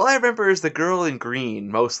 all I remember is the girl in green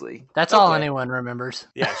mostly. That's all Okay. anyone remembers.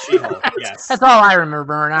 Yeah, She-Hulk, yes. That's all I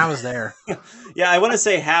remember, and I was there. Yeah, I want to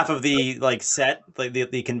say half of the like set, like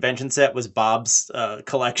the convention set, was Bob's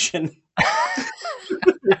collection.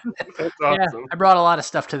 That's Yeah, awesome. I brought a lot of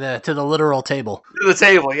stuff to the literal table. To the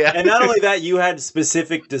table, yeah. And not only that, you had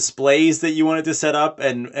specific displays that you wanted to set up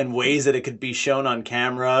and ways that it could be shown on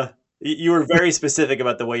camera. You were very specific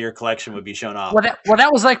about the way your collection would be shown off. Well,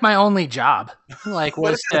 that was like my only job. Like,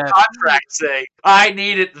 What was does the to, contract say? I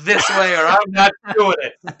need it this way, or I'm not doing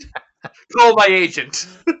it. Call my agent.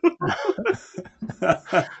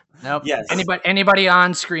 nope. Yes. Anybody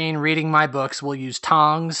on screen reading my books will use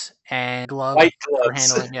tongs and gloves White for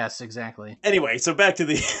gloves. handling. Yes, exactly. Anyway, so back to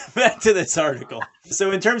this article.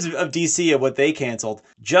 So in terms of DC and what they canceled,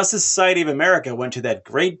 Justice Society of America went to that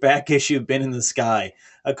great back issue bin in the sky.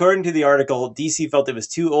 According to the article, DC felt it was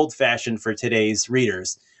too old-fashioned for today's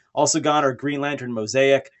readers. Also gone are Green Lantern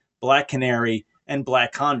Mosaic, Black Canary, and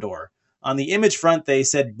Black Condor. On the image front, they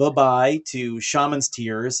said bye-bye to Shaman's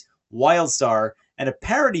Tears, Wildstar, and a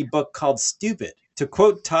parody book called Stupid. To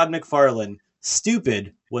quote Todd McFarlane,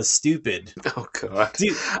 stupid was stupid. Oh god.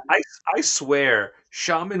 Dude, I swear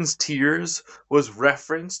Shaman's Tears was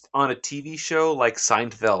referenced on a TV show like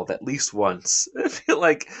Seinfeld at least once. I feel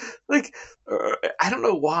like I don't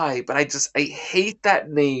know why, but I hate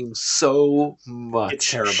that name so much.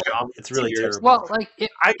 It's terrible. Shaman's It's really Tears. terrible. Well, like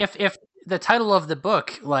I- if the title of the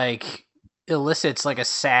book like elicits like a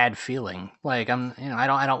sad feeling, like I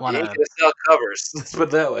don't want You ain't to. gonna sell covers. Let's put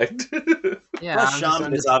it that way. Yeah, Plus, I'm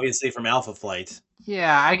Shaman just- is obviously from Alpha Flight.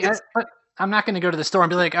 yeah. But I'm not going to go to the store and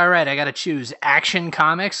be like, all right, I got to choose Action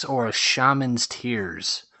Comics or Shaman's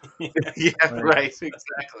Tears. Yeah, right,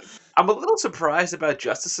 exactly. I'm a little surprised about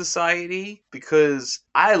Justice Society because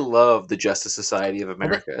I love the Justice Society of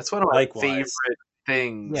America. It's one of my Likewise. favorite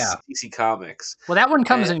things. Yeah. DC Comics. Well, that one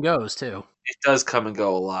comes Yeah. and goes too. It does come and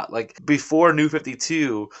go a lot. Like before New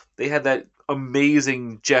 52, they had that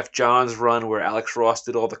amazing Jeff Johns run where Alex Ross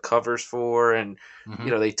did all the covers for, and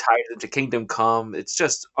Mhm. they tied it into Kingdom Come. It's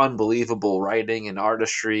just unbelievable writing and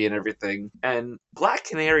artistry and everything. And Black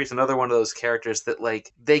Canary is another one of those characters that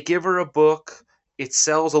like they give her a book, it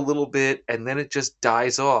sells a little bit, and then it just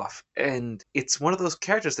dies off. And it's one of those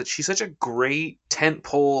characters that she's such a great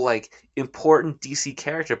tentpole, like important DC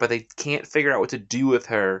character, but they can't figure out what to do with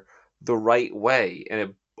her the right way, and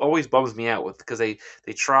it always bums me out with because they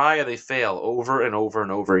try and they fail over and over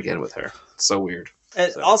and over again with her. It's so weird.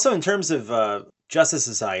 So. Also, in terms of Justice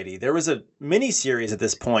Society, there was a mini series at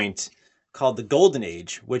this point called The Golden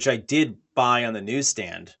Age, which I did buy on the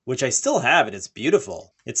newsstand, which I still have, and it's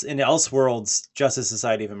beautiful. It's in Elseworlds Justice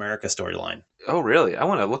Society of America storyline. Oh, really? I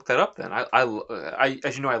want to look that up then. I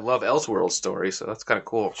as you know, I love Elseworlds stories, so that's kind of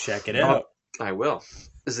cool. Check it out. I will.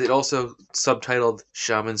 Is it also subtitled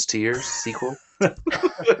Shaman's Tears sequel?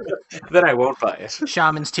 Then I won't buy it.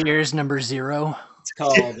 Shaman's Tears #0.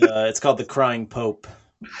 It's called The Crying Pope.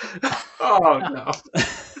 Oh no.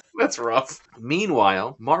 That's rough.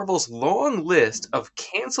 Meanwhile, Marvel's long list of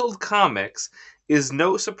canceled comics is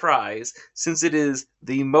no surprise since it is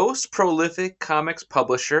the most prolific comics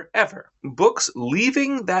publisher ever. Books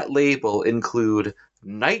leaving that label include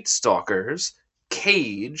Night Stalkers,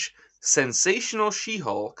 Cage, Sensational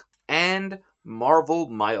She-Hulk, and Marvel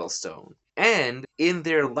Milestone. And in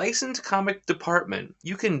their licensed comic department,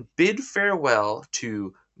 you can bid farewell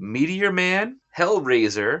to Meteor Man,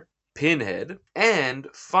 Hellraiser, Pinhead, and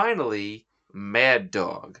finally, Mad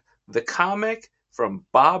Dog, the comic from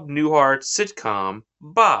Bob Newhart's sitcom,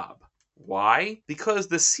 Bob. Why? Because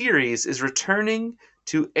the series is returning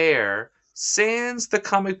to air sans the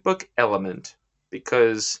comic book element,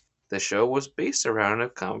 because the show was based around a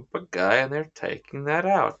comic book guy, and they're taking that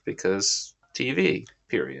out because TV.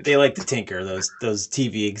 Period. They like to tinker, those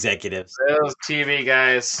TV executives. Those TV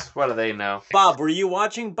guys, what do they know? Bob, were you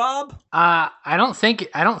watching Bob? I don't think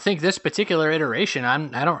this particular iteration.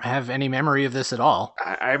 I don't have any memory of this at all.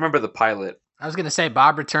 I remember the pilot. I was gonna say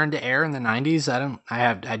Bob returned to air in the 90s.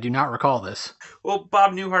 I do not recall this. Well,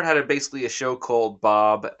 Bob Newhart had basically a show called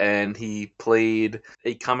Bob, and he played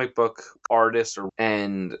a comic book artist,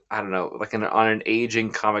 and I don't know, like on an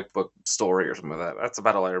aging comic book story or something like that. That's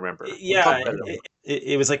about all I remember. Yeah,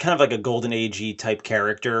 it was like kind of like a Golden Age-y type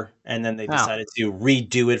character, and then they decided to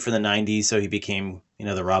redo it for the 90s, so he became,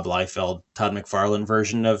 the Rob Liefeld, Todd McFarlane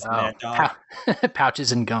version of Mad Dog.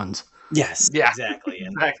 Pouches and guns. Yes, yeah, exactly.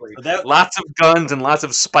 Exactly. So lots of guns and lots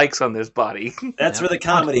of spikes on this body. That's where the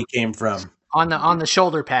comedy came from. On the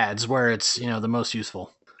shoulder pads where it's the most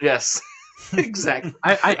useful. Yes, exactly.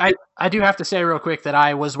 I do have to say real quick that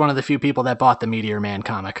I was one of the few people that bought the Meteor Man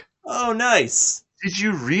comic. Oh, nice. Did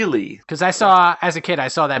you really? Because as a kid, I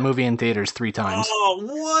saw that movie in theaters 3 times. Oh,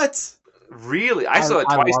 what? Really? I saw it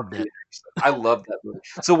twice. Loved it. I love that movie.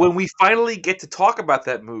 So when we finally get to talk about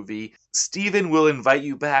that movie, Steven will invite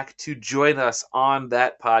you back to join us on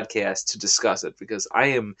that podcast to discuss it, because I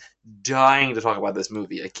am dying to talk about this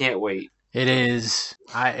movie. I can't wait. It is.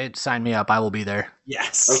 It signed me up. I will be there.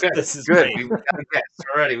 Yes. Okay. This is good. We've got a guest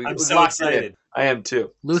already. I'm so excited. I am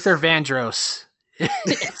too. Luther Vandross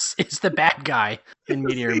is the bad guy in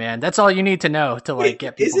Meteor Man. That's all you need to know to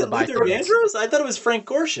get people to buy Luther Vandross? I thought it was Frank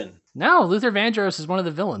Gorshin. No, Luther Vandross is one of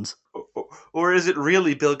the villains. Or is it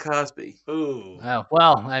really Bill Cosby? Ooh. Oh,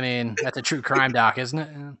 well, I mean, that's a true crime doc, isn't it?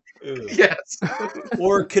 Ooh. Yes.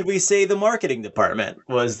 Or could we say the marketing department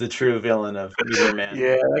was the true villain of Meteor Man?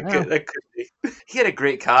 Yeah, that could be. He had a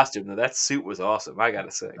great costume, though. That suit was awesome, I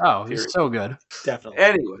gotta say. Oh, he's so good. Definitely.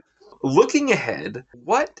 Anyway, looking ahead,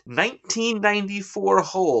 what 1994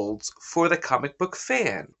 holds for the comic book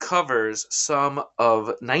fan covers some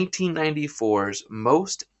of 1994's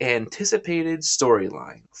most anticipated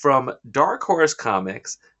storyline. From Dark Horse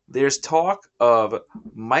Comics, there's talk of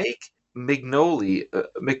Mike Mignola's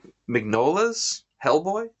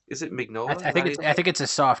Hellboy? Is it Mignola? I think it's a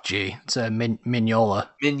soft G. It's a Mignola.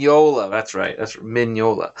 Mignola, that's right. That's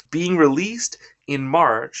Mignola. Being released in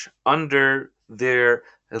March under their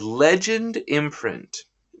Legend imprint.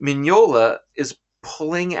 Mignola is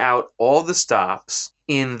pulling out all the stops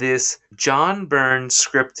in this John Byrne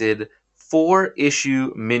scripted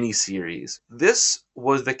 4-issue miniseries. This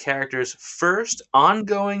was the character's first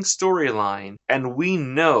ongoing storyline, and we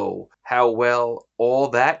know how well all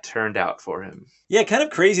that turned out for him. Yeah, kind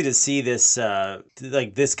of crazy to see this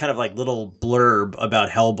this kind of little blurb about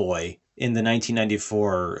Hellboy in the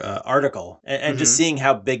 1994 article, and just seeing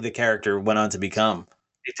how big the character went on to become.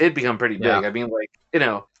 It did become pretty big. I mean,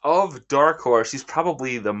 of Dark Horse, he's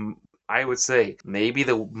probably I would say, maybe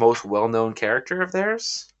the most well-known character of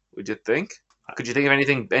theirs. Would you think? Could you think of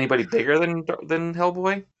anybody bigger than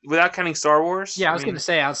Hellboy? Without counting Star Wars? Yeah, I was going to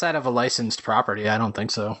say, outside of a licensed property, I don't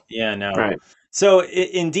think so. Yeah, no. Right. So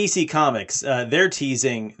in DC Comics, they're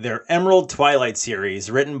teasing their Emerald Twilight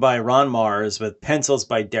series, written by Ron Mars with pencils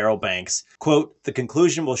by Darryl Banks. Quote, "The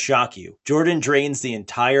conclusion will shock you. Jordan drains the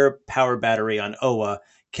entire power battery on Oa,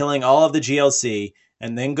 killing all of the GLC,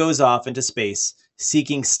 and then goes off into space,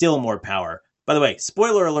 seeking still more power." By the way,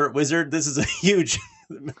 spoiler alert, Wizard, this is a huge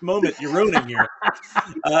moment you're ruining here.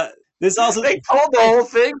 This also They told the whole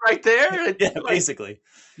thing right there. yeah, basically.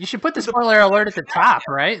 You should put the spoiler alert at the top,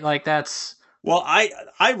 right? Like that's. Well,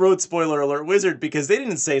 I wrote spoiler alert wizard because they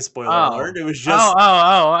didn't say spoiler alert. It was just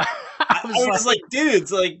I I was like,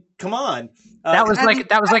 dudes, like, come on. That was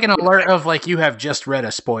like an alert of like you have just read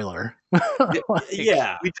a spoiler.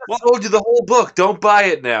 Yeah. We just told you the whole book. Don't buy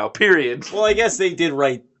it now. Period. Well, I guess they did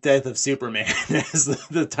write Death of Superman as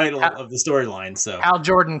the title of the storyline. So Hal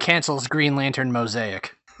Jordan cancels Green Lantern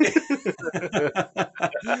Mosaic.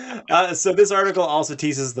 So this article also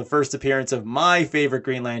teases the first appearance of my favorite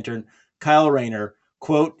Green Lantern, Kyle Rayner.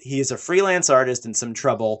 Quote, he is a freelance artist in some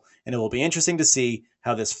trouble, and it will be interesting to see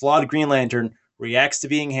how this flawed Green Lantern reacts to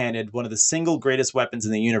being handed one of the single greatest weapons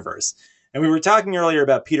in the universe. And we were talking earlier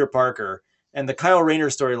about Peter Parker, and the Kyle Rayner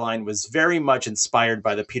storyline was very much inspired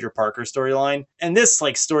by the Peter Parker storyline. And this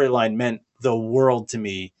like storyline meant the world to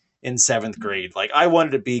me in 7th grade. Like I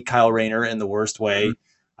wanted to be Kyle Rayner in the worst way. Mm-hmm.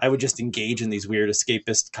 I would just engage in these weird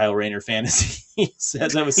escapist Kyle Rayner fantasies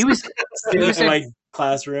as I was sitting in my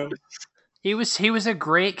classroom. He was a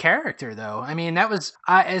great character, though. I mean, that was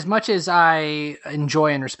as much as I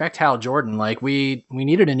enjoy and respect Hal Jordan. Like we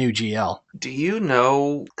needed a new GL. Do you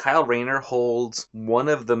know Kyle Rayner holds one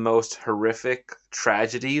of the most horrific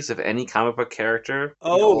tragedies of any comic book character?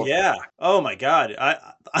 Oh yeah! Oh my God!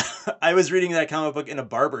 I was reading that comic book in a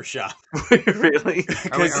barber shop. Really?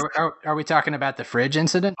 Are we talking about the fridge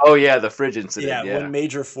incident? Oh yeah, the fridge incident. Yeah, when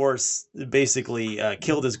Major Force basically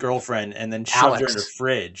killed his girlfriend and then shoved her in a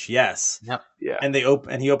fridge. Yes. Yep. Yeah. And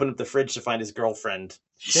he opened up the fridge to find his girlfriend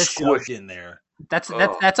shoved in there. That's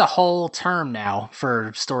a whole term now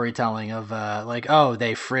for storytelling of like, oh,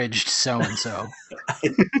 they fridged so and so.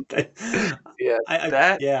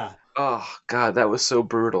 Yeah. Oh God, that was so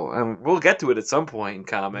brutal. We'll get to it at some point in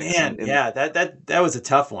comics. Man, that was a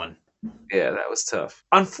tough one. Yeah, that was tough.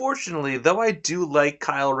 Unfortunately, though, I do like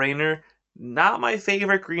Kyle Rayner. Not my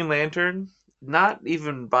favorite Green Lantern. Not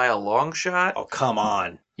even by a long shot. Oh, come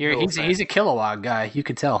on. He's a Kilowog guy. You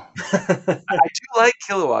could tell. I do like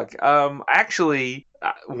Kilowog. Actually,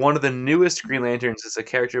 one of the newest Green Lanterns is a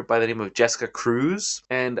character by the name of Jessica Cruz,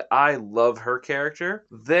 and I love her character.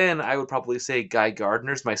 Then I would probably say Guy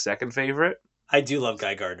Gardner's my second favorite. I do love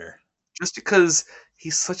Guy Gardner. Just because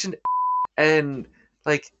he's such an and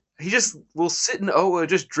like he just will sit in Oa,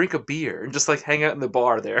 just drink a beer and just like hang out in the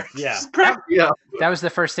bar there. Yeah. That was the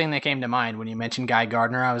first thing that came to mind when you mentioned Guy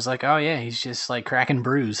Gardner. I was like, oh yeah, he's just like cracking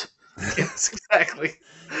brews. Yes, exactly.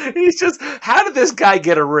 He's just, how did this guy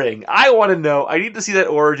get a ring? I want to know. I need to see that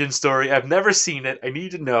origin story. I've never seen it. I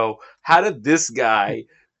need to know, how did this guy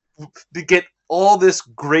get all this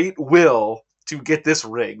great will to get this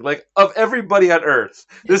ring? Like, of everybody on Earth,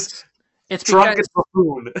 it's drunken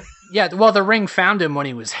buffoon. Yeah, well, the ring found him when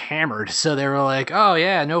he was hammered, so they were like, oh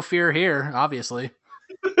yeah, no fear here, obviously.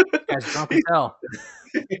 Guy's drunk as hell.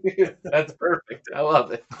 That's perfect. I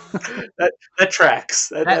love it. That tracks.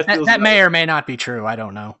 That may or may not be true. I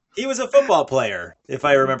don't know. He was a football player, if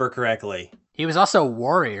I remember correctly. He was also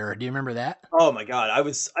Warrior. Do you remember that? Oh my God, I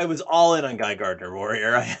was all in on Guy Gardner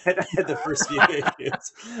Warrior. I had the first few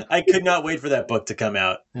issues. I could not wait for that book to come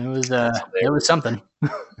out. It was something.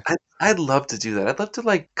 I'd love to do that. I'd love to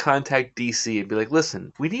like contact DC and be like,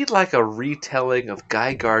 listen, we need like a retelling of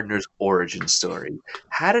Guy Gardner's origin story.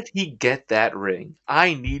 How did he get that ring?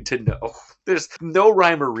 I need to know. There's no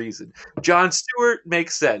rhyme or reason. John Stewart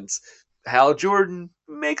makes sense. Hal Jordan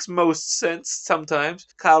makes most sense sometimes.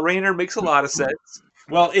 Kyle Rayner makes a lot of sense.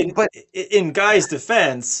 Well, in Guy's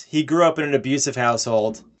defense, he grew up in an abusive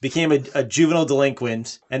household, became a juvenile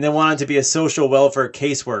delinquent, and then wanted to be a social welfare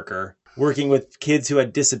caseworker, working with kids who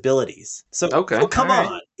had disabilities. So come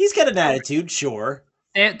on. He's got an attitude, sure.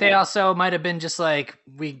 They also might have been just like,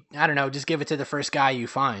 I don't know, just give it to the first guy you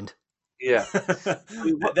find. Yeah.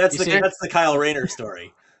 That's the Kyle Rayner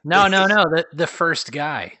story. No, the first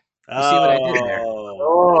guy. You see what I did there?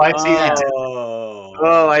 Oh, I see it.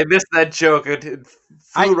 Oh, I missed that joke. It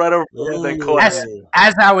flew right over the coin.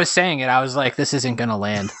 As I was saying it, I was like, this isn't going to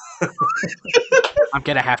land. I'm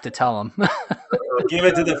going to have to tell him. Give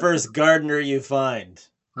it to the first gardener you find.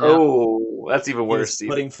 Yeah. Oh, that's even worse. He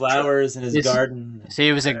was putting flowers in his garden. See,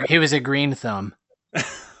 he was a green thumb.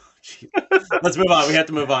 Let's move on. We have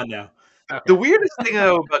to move on now. Okay. The weirdest thing,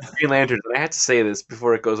 though, about the Green Lanterns, and I had to say this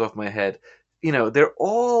before it goes off my head, they're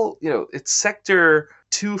all, it's Sector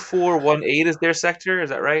 2418 is their sector.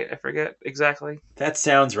 Is that right? I forget exactly. That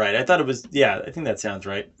sounds right. I thought it was, I think that sounds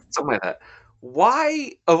right. Something like that.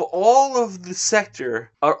 Why, of all of the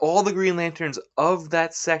sector, are all the Green Lanterns of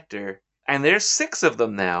that sector, and there's 6 of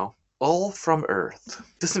them now, all from Earth.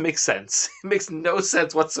 Doesn't make sense. It makes no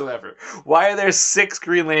sense whatsoever. Why are there 6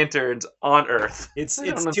 Green Lanterns on Earth? It's I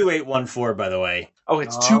don't know. 2814, by the way. Oh,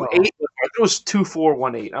 it's Oh. 28. I thought it was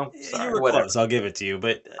 2418. I'm sorry. You were whatever. close. I'll give it to you.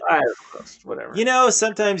 But, I was close. Whatever. you know,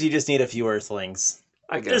 sometimes you just need a few Earthlings.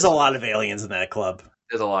 I guess There's a lot of aliens in that club.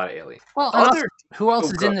 There's a lot of aliens. Well, Other- who else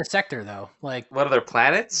Oh, is go- in the sector though? Like, What other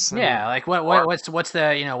planets? I mean, yeah, like what's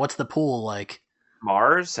the pool like?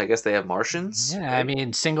 Mars. I guess they have Martians. Yeah, right? I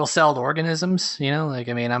mean single-celled organisms. I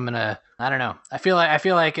don't know. I feel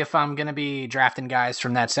like if I'm gonna be drafting guys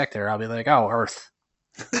from that sector, I'll be like, oh, Earth.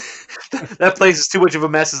 That place is too much of a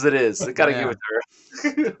mess as it is. I gotta Yeah. give it to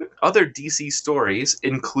her. Other DC stories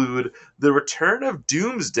include the return of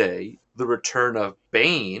Doomsday, the return of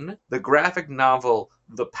Bane, the graphic novel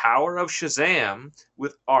The Power of Shazam,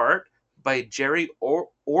 with art by Jerry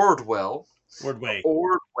Ordway. Ordway.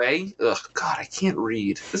 Ugh, God, I can't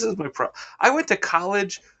read. This is my problem. I went to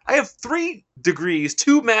college. I have 3 degrees,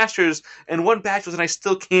 2 masters, and 1 bachelor's, and I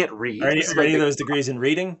still can't read. Are any, This is are my any of big those degrees in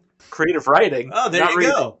reading? creative writing. Oh, there not you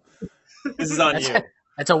reading. go. This is on you.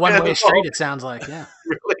 That's a one-way street. It sounds like, yeah.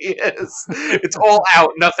 It really is. It's all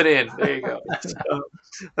out, nothing in. There you go.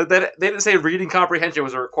 They didn't say reading comprehension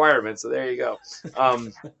was a requirement, so there you go.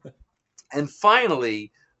 And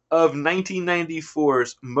finally, of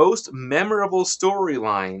 1994's most memorable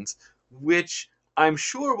storylines, which I'm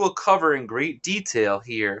sure we'll cover in great detail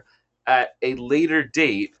here at a later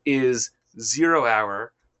date, is 0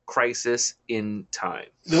 Hour Crisis in Time.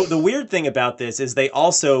 The weird thing about this is they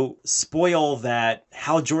also spoil that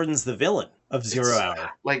Hal Jordan's the villain of Zero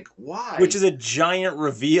Hour, Like, why? which is a giant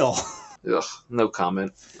reveal. Ugh, no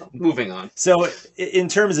comment. Moving on. So, in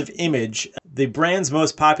terms of image, the brand's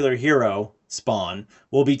most popular hero, Spawn,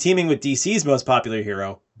 will be teaming with DC's most popular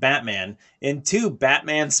hero, Batman, in 2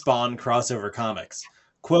 Batman Spawn crossover comics.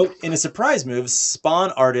 Quote, in a surprise move,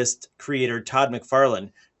 Spawn artist creator Todd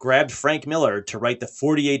McFarlane grabbed Frank Miller to write the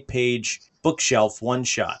 48-page bookshelf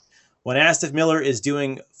one-shot. When asked if Miller is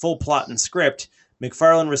doing full plot and script,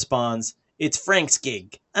 McFarlane responds, "It's Frank's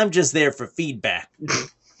gig. I'm just there for feedback."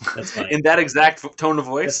 That's funny. In that exact tone of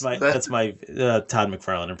voice? That's my Todd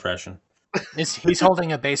McFarlane impression. He's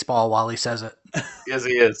holding a baseball while he says it. Yes,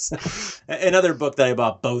 he is. Another book that I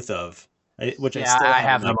bought both of, which Yeah, I still I have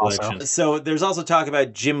have in my them also. collection. So there's also talk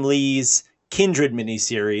about Jim Lee's Kindred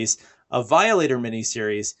miniseries, a Violator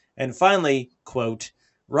miniseries, and finally, quote,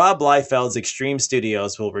 Rob Liefeld's Extreme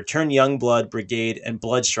Studios will return Youngblood Brigade and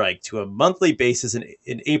Bloodstrike to a monthly basis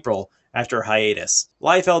in April after a hiatus.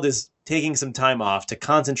 Liefeld is taking some time off to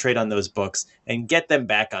concentrate on those books and get them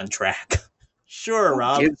back on track. Sure,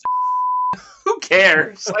 Rob. Who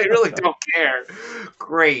cares? I really don't care.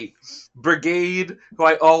 Great. Brigade, who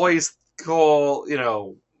I always call,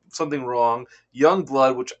 something wrong.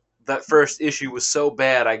 Youngblood, which that first issue was so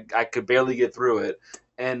bad I could barely get through it.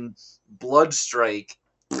 And Bloodstrike.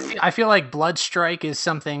 I feel like Bloodstrike is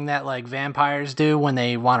something that like vampires do when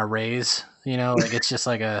they want to raise. Like it's just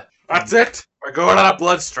like a. That's it. We're going on a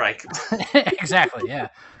Bloodstrike. Exactly, yeah.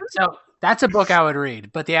 So that's a book I would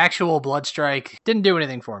read, but the actual Bloodstrike didn't do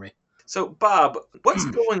anything for me. So, Bob, what's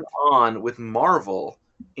going on with Marvel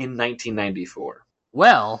in 1994?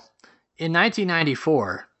 Well, in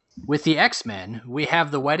 1994, with the X-Men, we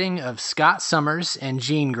have the wedding of Scott Summers and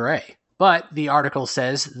Jean Grey. But the article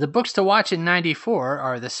says the books to watch in 94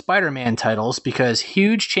 are the Spider-Man titles because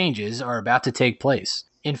huge changes are about to take place.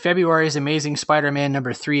 In February's Amazing Spider-Man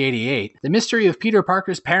number 388, the mystery of Peter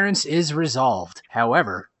Parker's parents is resolved.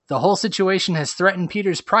 However, the whole situation has threatened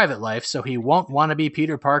Peter's private life, so he won't want to be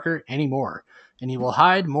Peter Parker anymore, and he will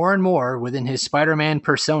hide more and more within his Spider-Man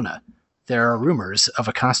persona. There are rumors of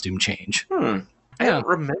a costume change. I don't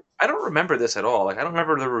remember this at all. Like, I don't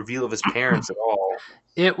remember the reveal of his parents at all.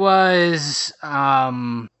 It was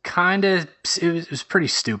it was pretty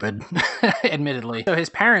stupid, admittedly. So his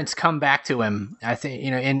parents come back to him, I think,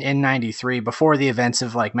 in 93 before the events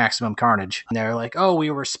of like Maximum Carnage. And they're like, "Oh,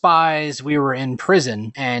 we were spies, we were in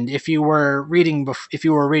prison." And if you were reading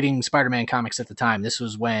Spider-Man comics at the time, this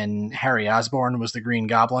was when Harry Osborn was the Green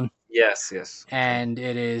Goblin. Yes. And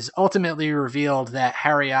it is ultimately revealed that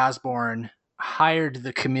Harry Osborn hired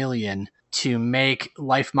the Chameleon to make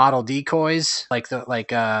life model decoys like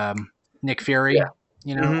Nick Fury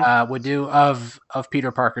would do of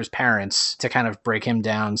Peter Parker's parents to kind of break him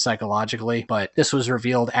down psychologically. But this was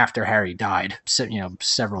revealed after Harry died, so,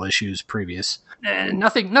 several issues previous.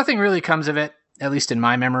 Nothing really comes of it, at least in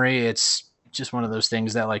my memory. It's just one of those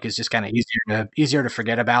things that like is just kind of easier to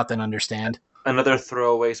forget about than understand. Another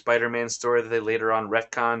throwaway Spider-Man story that they later on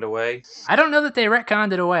retconned away. I don't know that they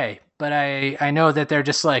retconned it away, but I know that they're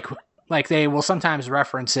just like, Like they will sometimes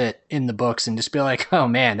reference it in the books and just be like, "Oh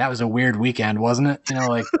man, that was a weird weekend, wasn't it?" You know,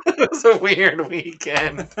 like It was a weird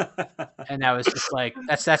weekend. and that was just like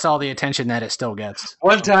that's all the attention that it still gets.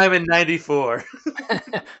 One time in '94.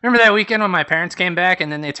 Remember that weekend when my parents came back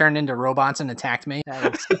and then they turned into robots and attacked me?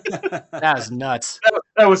 That was nuts.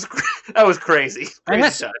 That was crazy. And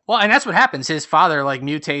Crazy time. and that's what happens. His father like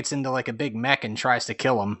mutates into like a big mech and tries to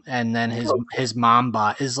kill him, and then his mom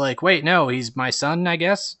bot is like, "Wait, no, he's my son, I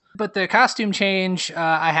guess." But the costume change,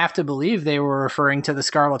 I have to believe they were referring to the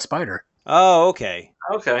Scarlet Spider. Oh, okay.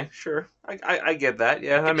 Okay, sure. I get that.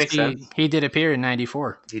 Yeah, that makes sense. He did appear in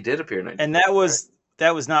 '94. He did appear in '94. And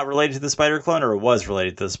that was not related to the Spider Clone, or it was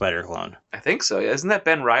related to the Spider Clone? I think so. Yeah. Isn't that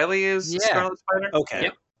Ben Reilly is Scarlet Spider? Okay.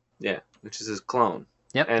 Yep. Yeah, which is his clone.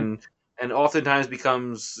 Yep. And oftentimes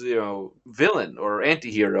becomes, villain or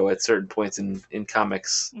anti-hero at certain points in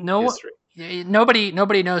comics history.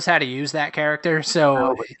 Nobody knows how to use that character.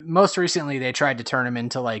 So most recently they tried to turn him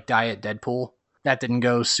into like Diet Deadpool. That didn't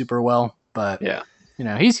go super well, but yeah,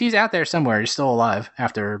 he's out there somewhere. He's still alive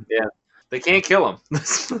after. Yeah, they can't kill him.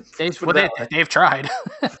 They've tried.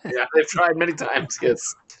 Yeah, they've tried many times.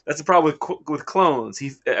 Yes, that's the problem with clones.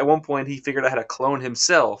 At one point he figured out how to clone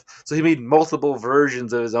himself, so he made multiple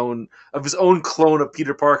versions of his own clone of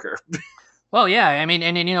Peter Parker. Well, yeah, I mean,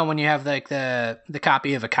 and when you have like the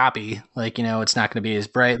copy of a copy, like it's not going to be as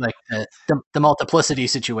bright, like the multiplicity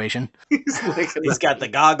situation. He's got the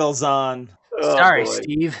goggles on. Oh, Sorry, boy.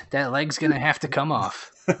 Steve, that leg's going to have to come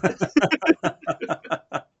off.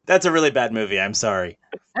 That's a really bad movie. I'm sorry.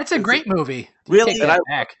 That's a great movie. Really? Take that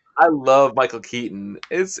back. I love Michael Keaton.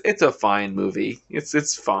 It's a fine movie.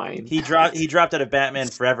 It's fine. He dropped out of Batman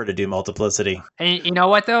Forever to do Multiplicity. And you know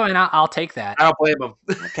what though, and I'll take that. I don't blame him.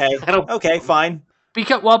 Okay. Okay, fine.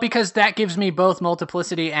 Because that gives me both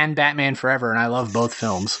Multiplicity and Batman Forever, and I love both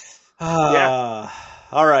films. Yeah.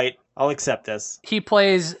 All right. I'll accept this. He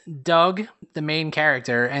plays Doug, the main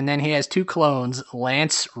character, and then he has two clones,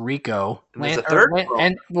 Lance, Rico. And there's a third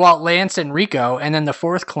clone. Lance and Rico, and then the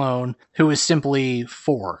fourth clone, who is simply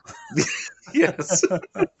 4. Yes.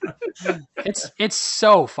 It's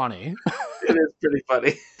so funny. It is pretty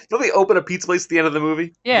funny. Don't they open a pizza place at the end of the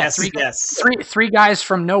movie? Yeah, Yes. Three guys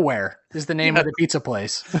from nowhere is the name of the pizza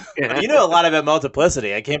place. Yeah. You know a lot about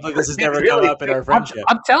Multiplicity. I can't believe this has never come up in our friendship.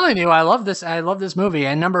 I'm telling you, I love this. I love this movie.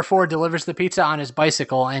 And number 4 delivers the pizza on his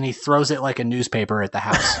bicycle, and he throws it like a newspaper at the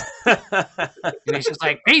house. And he's just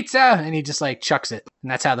like, "Pizza!" And he just like chucks it.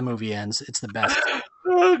 And that's how the movie ends. It's the best.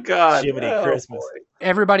 Oh, God. Jiminy Oh, Christmas. boy.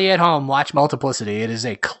 Everybody at home, watch Multiplicity. It is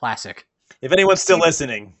a classic. If anyone's still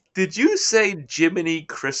listening. Did you say Jiminy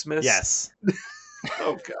Christmas? Yes.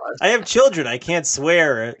 Oh, God. I have children. I can't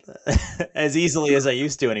swear as easily as I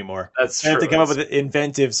used to anymore. That's I have true. to come up with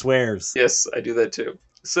inventive swears. Yes, I do that too.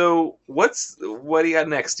 So, what do you got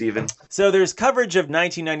next, Steven? So there's coverage of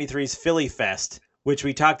 1993's Philly Fest, which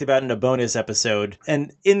we talked about in a bonus episode.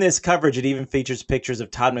 And in this coverage, it even features pictures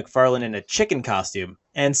of Todd McFarlane in a chicken costume.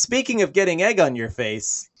 And speaking of getting egg on your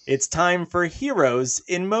face, it's time for Heroes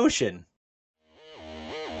in Motion.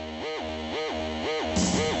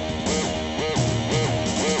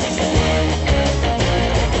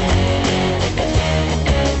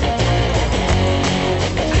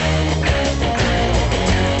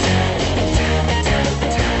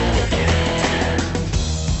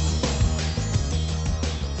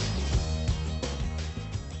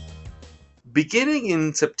 Beginning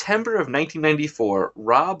in September of 1994,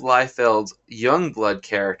 Rob Liefeld's Youngblood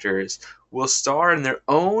characters will star in their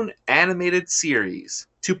own animated series.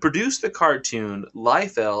 To produce the cartoon,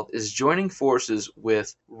 Liefeld is joining forces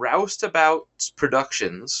with Roustabout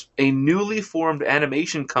Productions, a newly formed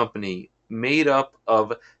animation company made up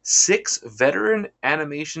of 6 veteran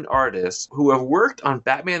animation artists who have worked on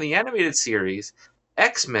Batman the Animated Series,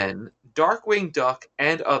 X-Men, Darkwing Duck,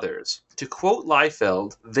 and others. To quote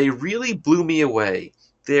Liefeld, "They really blew me away.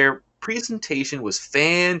 Their presentation was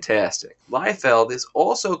fantastic." Liefeld is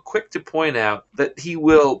also quick to point out that he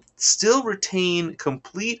will still retain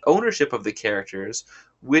complete ownership of the characters,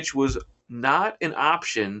 which was not an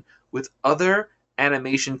option with other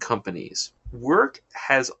animation companies. Work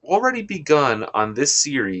has already begun on this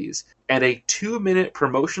series, and a 2-minute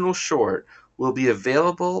promotional short will be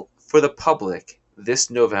available for the public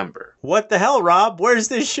this November. What the hell, Rob? Where's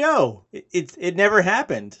this show? It never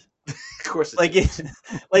happened. Of course, Like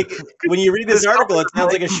when you read this article, it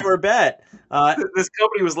sounds like a sure bet. This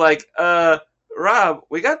company was like, Rob,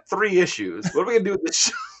 we got 3 issues. What are we gonna do with this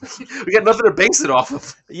show? We got nothing to base it off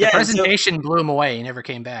of. Yeah, The presentation blew him away. He never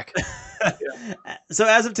came back. So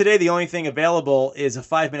as of today, the only thing available is a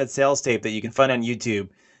 5-minute sales tape that you can find on YouTube.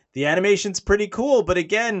 The animation's pretty cool, but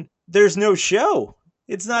again, there's no show.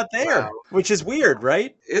 It's not there, Wow. which is weird,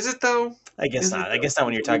 right? Is it though? I guess Is it not. I guess not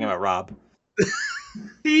when you're talking about Rob.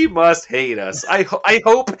 He must hate us. I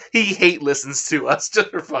hope he hate listens to us just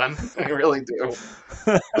for fun. I really do.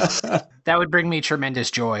 That would bring me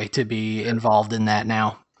tremendous joy to be involved in that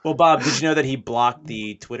now. Well, Bob, did you know that he blocked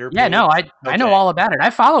the Twitter page? Yeah, no, I know all about it. I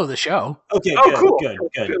follow the show. Okay, Oh, good, cool.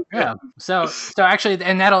 good. Yeah. So actually,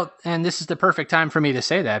 and this is the perfect time for me to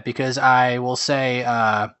say that, because I will say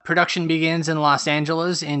production begins in Los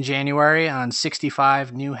Angeles in January on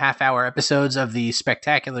 65 new half-hour episodes of the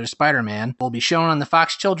Spectacular Spider-Man. Will be shown on the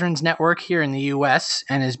Fox Children's Network here in the U.S.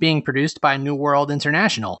 and is being produced by New World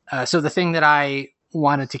International. So the thing that I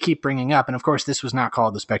wanted to keep bringing up, and of course this was not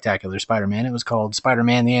called the Spectacular Spider-Man, it was called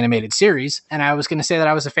Spider-Man the Animated Series, and I was going to say that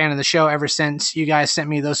I was a fan of the show ever since you guys sent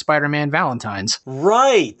me those Spider-Man Valentines.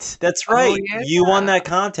 Right, that's right. yeah. You won that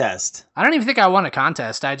contest. I don't even think I won a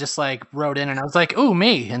contest. I just wrote in and I was like, "Ooh,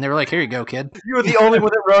 me," and they were like, "Here you go, kid." You were the only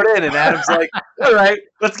one that wrote in, and Adam's like, "All right,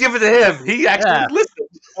 let's give it to him." He actually listened.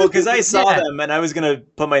 Well, because I saw Yeah. them and I was gonna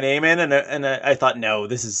put my name in, and I thought, no,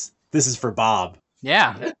 this is for Bob.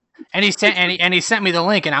 Yeah. And he sent me the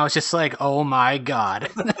link, and I was just like, "Oh my god!"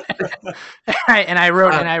 and I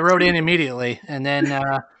wrote in immediately, and then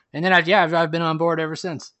I've been on board ever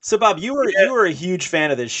since. So, Bob, you were a huge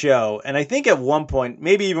fan of this show, and I think at one point,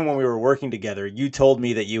 maybe even when we were working together, you told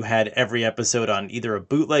me that you had every episode on either a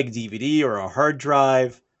bootleg DVD or a hard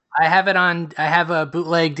drive. I have a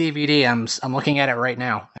bootleg DVD. I'm looking at it right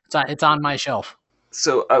now. It's on my shelf.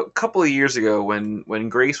 So a couple of years ago, when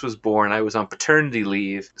Grace was born, I was on paternity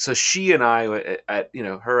leave. So she and I,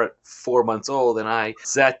 her at 4 months old, and I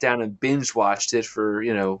sat down and binge watched it for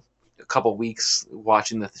a couple weeks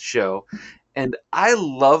watching the show, and I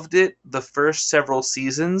loved it the first several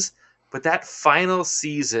seasons. But that final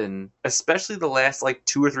season, especially the last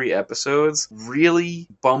 2 or 3 episodes, really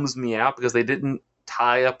bums me out because they didn't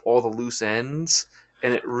tie up all the loose ends.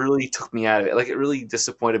 And it really took me out of it. It really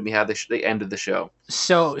disappointed me how they ended the show.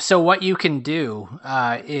 So what you can do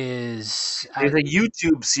is There's a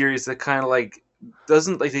YouTube series that kind of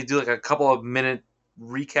doesn't they do a couple of minute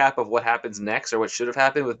recap of what happens next or what should have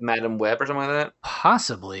happened with Madam Web or something like that.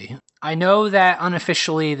 Possibly. I know that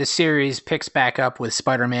unofficially the series picks back up with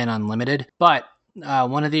Spider-Man Unlimited, but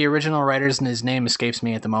one of the original writers, and his name escapes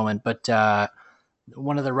me at the moment, but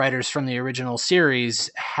one of the writers from the original series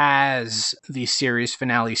has the series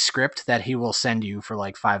finale script that he will send you for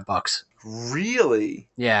 $5. Really?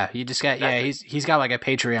 Yeah, you just got he's got a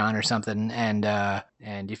Patreon or something, and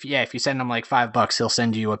if you send him $5, he'll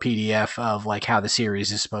send you a PDF of how the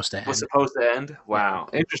series is supposed to end. Was supposed to end? Wow,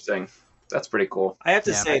 interesting. That's pretty cool. I have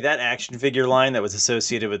to say that action figure line that was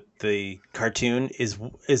associated with the cartoon is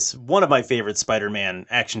one of my favorite Spider-Man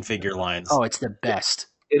action figure lines. Oh, it's the best.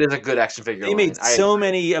 It is a good action figure. They made so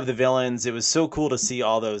many of the villains. It was so cool to see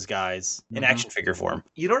all those guys in action figure form.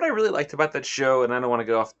 You know what I really liked about that show, and I don't want to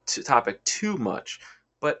go off topic too much,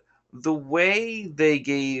 but the way they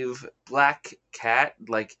gave Black Cat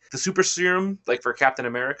the super serum, for Captain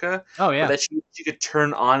America. Oh yeah, that she could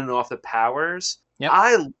turn on and off the powers. Yep.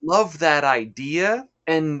 I love that idea.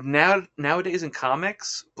 And nowadays in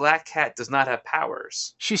comics, Black Cat does not have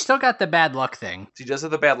powers. She's still got the bad luck thing. She does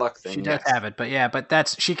have the bad luck thing. She does have it,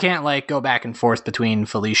 but she can't go back and forth between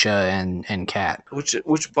Felicia and Cat.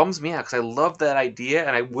 Which bums me out because I love that idea,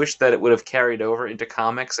 and I wish that it would have carried over into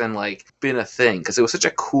comics and been a thing because it was such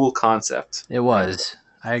a cool concept. It was.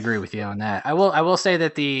 I agree with you on that. I will say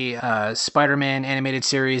that the Spider-Man animated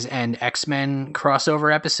series and X-Men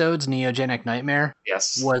crossover episodes, Neogenic Nightmare,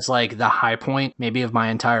 yes, was the high point maybe of my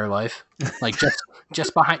entire life.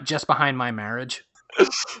 Just behind my marriage.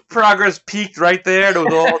 Progress peaked right there. It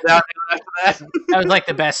was all down after that. That was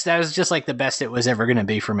the best. That was just the best it was ever going to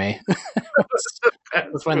be for me.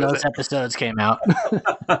 was when those episodes came out.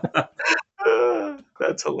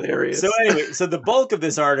 That's hilarious. So anyway, the bulk of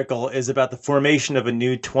this article is about the formation of a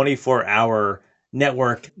new 24-hour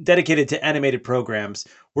network dedicated to animated programs.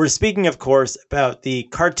 We're speaking, of course, about the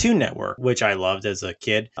Cartoon Network, which I loved as a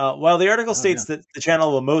kid. While the article states that the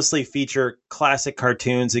channel will mostly feature classic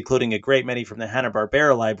cartoons, including a great many from the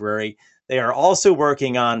Hanna-Barbera library, they are also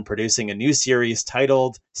working on producing a new series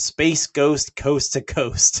titled Space Ghost Coast to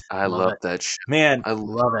Coast. I love that show. Man, I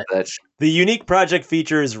love that show. The unique project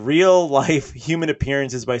features real-life human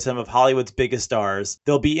appearances by some of Hollywood's biggest stars.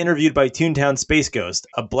 They'll be interviewed by Toontown Space Ghost,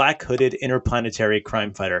 a black-hooded interplanetary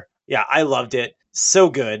crime fighter. Yeah, I loved it. So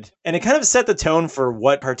good. And it kind of set the tone for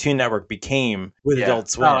what Cartoon Network became with Adult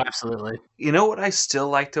Swim. Oh, absolutely. You know what I still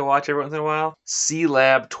like to watch every once in a while?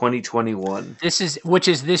 C-Lab 2021. Which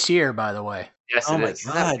is this year, by the way. Yes, Oh it my is.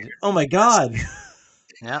 God. Oh my God.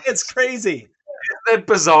 Yeah. It's crazy. that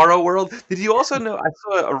Bizarro World. Did you also know? I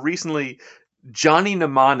saw recently Johnny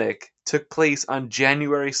Mnemonic took place on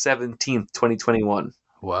January 17th, 2021.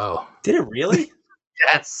 Whoa. Did it really?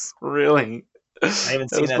 Yes, really. I haven't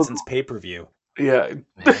seen that since pay-per-view. Yeah,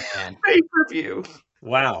 Man. pay-per-view.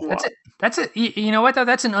 Wow. That's it. You know what though?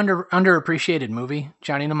 That's an underappreciated movie,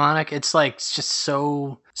 Johnny Mnemonic. It's like it's just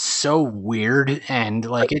so weird and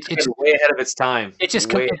like it's way ahead of its time.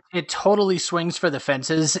 It totally swings for the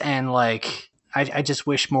fences and like I just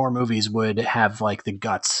wish more movies would have like the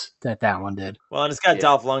guts that one did. Well, and it's got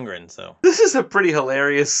Dolph Lundgren, so This is a pretty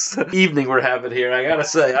hilarious evening we're having here. I gotta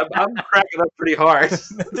say, I'm cracking up pretty hard.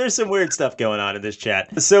 there's some weird stuff going on in this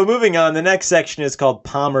chat. So moving on, the next section is called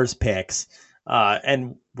Palmer's Picks.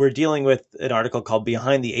 And we're dealing with an article called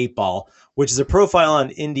Behind the Eight Ball, which is a profile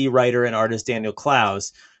on indie writer and artist Daniel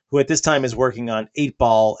Clowes, who at this time is working on 8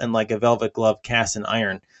 Ball and Like a Velvet Glove Cast in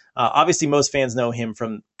Iron. Obviously, most fans know him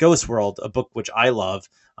from Ghost World, a book which I love.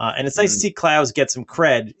 And it's nice to see Clowes get some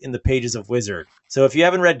cred in the pages of Wizard. So if you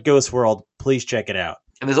haven't read Ghost World, please check it out.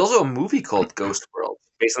 And there's also a movie called Ghost World,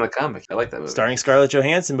 based on the comic. I like that movie. Starring Scarlett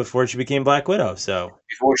Johansson before she became Black Widow. So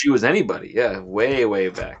Before she was anybody. Yeah, way, way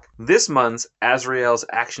back. This month's Azrael's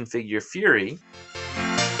action figure Fury.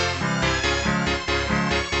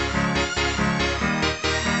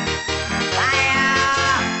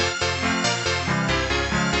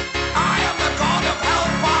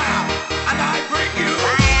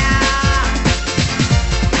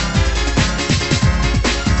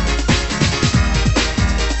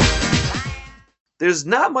 There's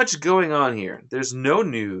not much going on here. There's no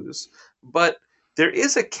news, but there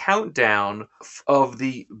is a countdown of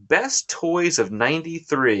the best toys of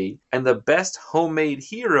 93 and the best homemade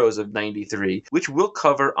heroes of 93, which we'll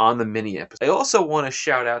cover on the mini episode. I also want to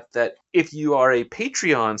shout out that if you are a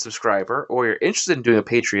Patreon subscriber or you're interested in doing a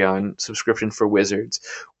Patreon subscription for Wizards,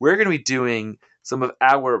 we're going to be doing some of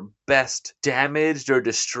our best damaged or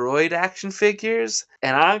destroyed action figures.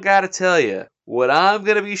 And I gotta tell you, what I'm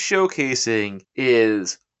going to be showcasing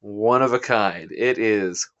is one of a kind. It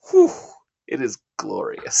is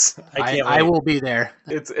glorious. I will be there.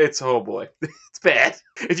 It's oh boy. It's bad.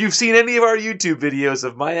 If you've seen any of our YouTube videos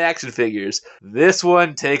of my action figures, this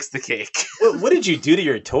one takes the cake. what did you do to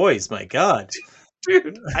your toys? My God.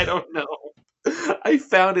 Dude, I don't know. I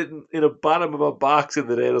found it in a bottom of a box in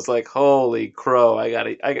the day. I was like, "Holy crow!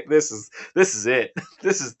 This is it.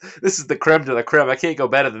 This is the creme de la creme. I can't go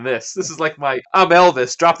better than this. This is like I'm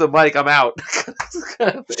Elvis. Drop the mic. I'm out."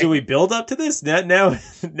 Should we build up to this? Now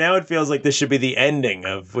it feels like this should be the ending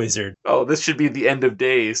of Wizard. Oh, this should be the end of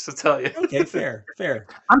days. To tell you. Okay, fair.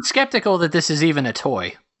 I'm skeptical that this is even a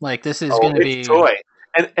toy. Like this is going to be a toy.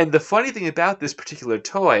 And the funny thing about this particular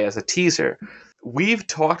toy, as a teaser. We've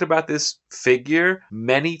talked about this figure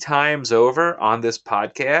many times over on this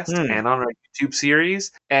podcast and on our YouTube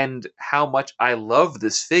series and how much I love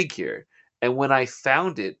this figure. And when I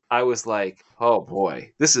found it, I was like, oh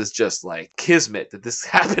boy, this is just like kismet that this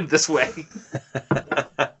happened this way.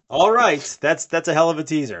 All right, that's a hell of a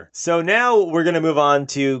teaser. So now we're going to move on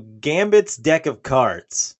to Gambit's deck of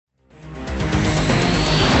cards.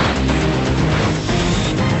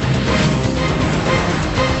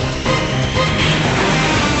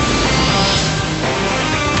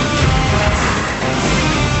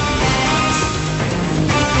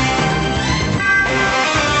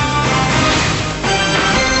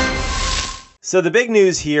 So the big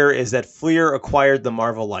news here is that Fleer acquired the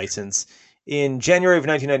Marvel license. In January of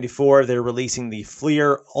 1994, they're releasing the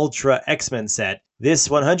Fleer Ultra X-Men set. This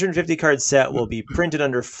 150-card set will be printed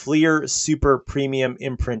under Fleer Super Premium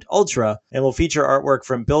Imprint Ultra and will feature artwork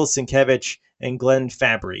from Bill Sienkiewicz and Glenn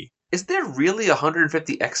Fabry. Is there really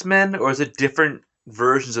 150 X-Men, or is it different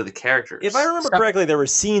versions of the characters? If I remember correctly, there were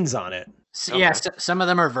scenes on it. So, yeah, some of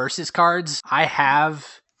them are versus cards. I have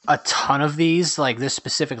a ton of these, like this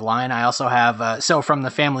specific line. I also have, so from the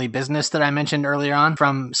family business that I mentioned earlier on,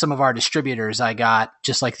 from some of our distributors, I got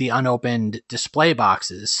just like the unopened display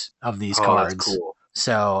boxes of these cards. That's cool.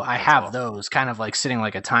 So I have those kind of like sitting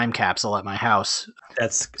like a time capsule at my house.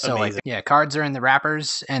 That's so amazing. Like, cards are in the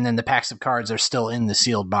wrappers, and then the packs of cards are still in the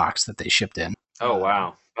sealed box that they shipped in. Oh,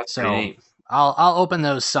 wow. That's so pretty neat. I'll open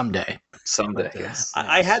those someday. Someday, yes.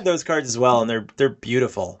 I had those cards as well, and they're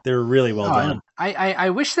beautiful. They're really well done. I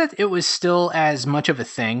wish that it was still as much of a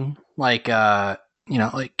thing, like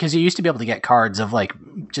because you used to be able to get cards of like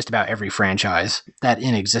just about every franchise that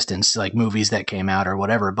in existence, like movies that came out or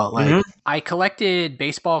whatever. But like I collected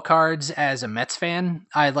baseball cards as a Mets fan.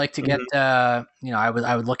 I'd like to get I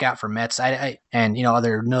would look out for Mets and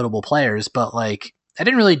other notable players, but like I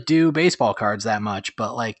didn't really do baseball cards that much,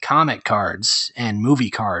 but like comic cards and movie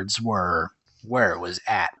cards were where it was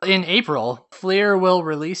at. In April, Fleer will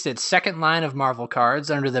release its second line of Marvel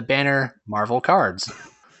cards under the banner Marvel Cards.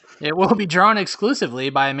 It will be drawn exclusively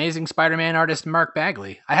by Amazing Spider-Man artist Mark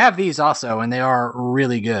Bagley. I have these also, and they are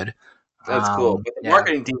really good. That's cool. But the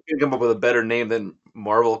marketing team can come up with a better name than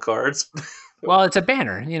Marvel Cards. Well, it's a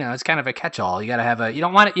banner. It's kind of a catch-all. You got to have a. You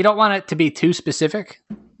don't want it to be too specific.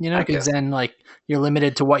 Because then you're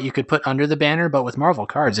limited to what you could put under the banner. But with Marvel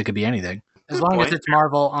Cards, it could be anything as long as it's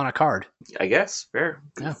Marvel on a card. I guess fair.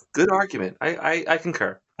 Good argument. I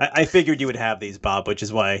concur. I figured you would have these, Bob, which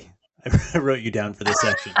is why I wrote you down for this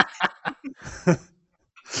section.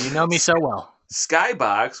 You know me so well.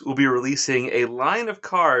 Skybox will be releasing a line of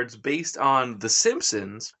cards based on The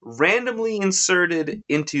Simpsons. Randomly inserted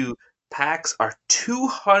into packs are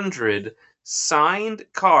 200 signed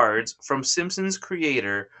cards from Simpsons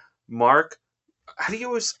creator Mark. How do you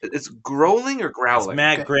always? It's Groening or Growling? It's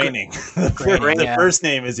Matt Groening. The first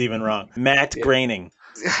name is even wrong. Matt Groening.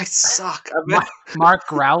 I suck. Mark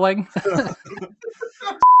Growling.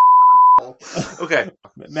 Okay.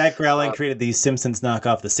 Matt Groening created the Simpsons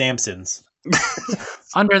knockoff, The Samsons.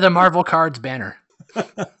 Under the Marvel Cards banner. We're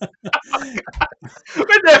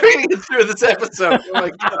never going to get through this episode. Oh my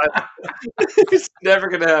God. It's never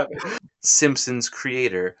going to happen. Simpsons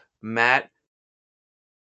creator, Matt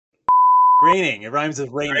Groening. It rhymes with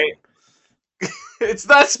raining. It's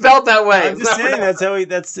not spelled that way. I'm just saying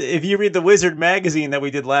that's if you read the Wizard magazine that we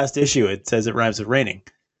did last issue, it says it rhymes with raining.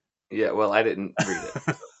 Yeah, well, I didn't read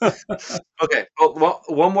it. Okay, well,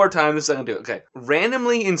 one more time. This is going to do it. Okay.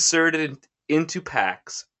 Randomly inserted into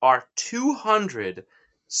packs are 200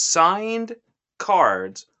 signed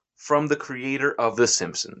cards from the creator of The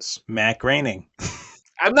Simpsons. Matt Groening.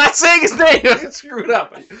 I'm not saying his name. I screwed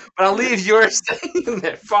up. But I'll leave yours in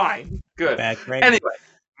there. Fine. Good. Matt Groening. Anyway,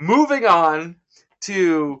 moving on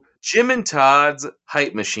to Jim and Todd's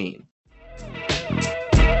Hype Machine.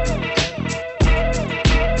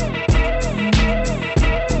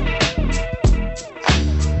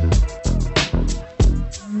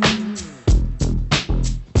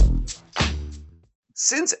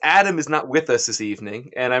 Since Adam is not with us this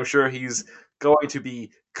evening, and I'm sure he's going to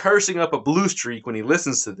be cursing up a blue streak when he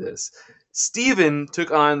listens to this, Steven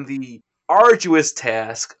took on the arduous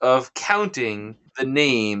task of counting the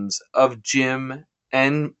names of Jim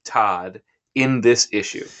and Todd in this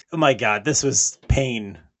issue. Oh my God, this was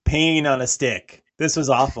pain. Pain on a stick. This was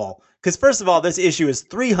awful. Because first of all, this issue is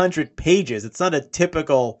 300 pages. It's not a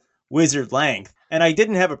typical Wizard length. And I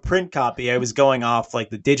didn't have a print copy. I was going off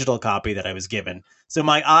the digital copy that I was given. So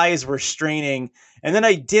my eyes were straining. And then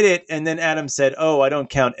I did it. And then Adam said, oh, I don't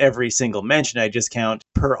count every single mention. I just count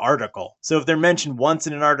per article. So if they're mentioned once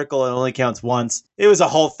in an article, it only counts once. It was a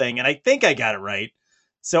whole thing. And I think I got it right.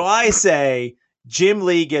 So I say Jim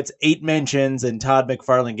Lee gets 8 mentions and Todd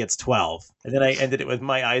McFarlane gets 12. And then I ended it with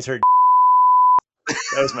my eyes hurt.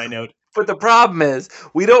 That was my note. But the problem is,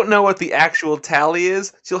 we don't know what the actual tally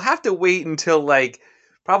is, so you'll have to wait until,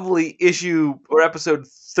 probably issue or episode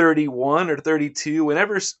 31 or 32,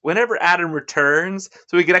 whenever Adam returns,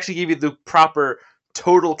 so we can actually give you the proper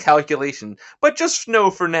total calculation. But just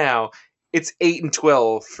know for now, it's 8 and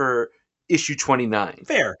 12 for issue 29.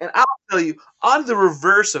 Fair. And I'll tell you, on the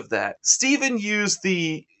reverse of that, Steven used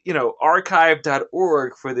the,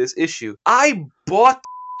 archive.org for this issue. I bought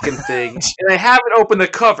thing, and I haven't opened the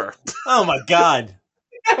cover. Oh my God.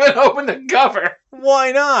 I haven't opened the cover.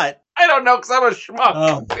 Why not? I don't know, because I'm a schmuck.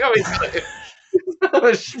 Oh. I'm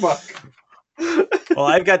a schmuck. Well,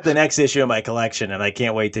 I've got the next issue in my collection, and I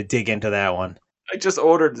can't wait to dig into that one. I just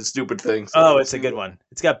ordered the stupid thing. So it's a good one.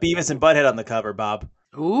 It's got Beavis and Butthead on the cover, Bob.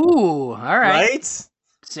 Ooh, all right. Right?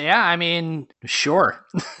 So, yeah, I mean, sure.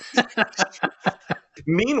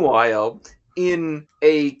 Meanwhile, in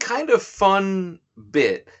a kind of fun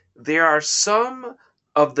bit, there are some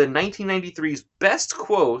of the 1993's best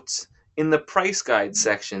quotes in the price guide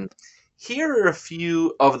section. Here are a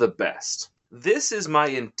few of the best. This is my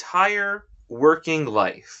entire working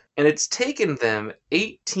life, and it's taken them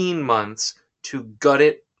 18 months to gut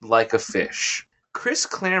it like a fish. Chris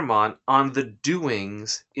Claremont on the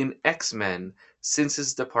doings in X-Men since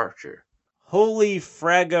his departure. Holy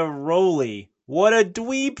fraggaroli. What a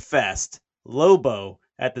dweeb fest. Lobo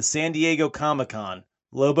at the San Diego Comic-Con.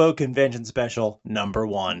 Lobo Convention Special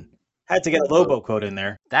 #1. Had to get a Lobo quote in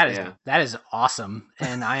there. That is awesome.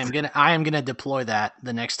 And I am gonna deploy that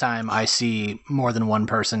the next time I see more than one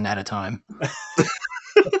person at a time.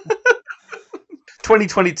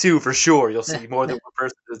 2022 for sure. You'll see more than one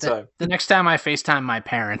person at a time. The next time I FaceTime my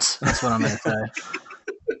parents, that's what I'm gonna say.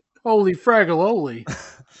 Holy fraggaloli.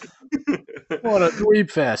 What a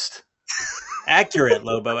dweeb fest. Accurate,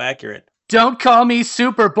 Lobo, accurate. Don't call me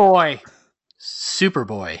Superboy.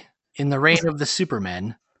 Superboy, in the reign of the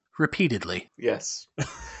Supermen, repeatedly. Yes.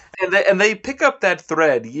 And they pick up that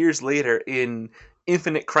thread years later in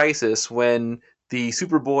Infinite Crisis when the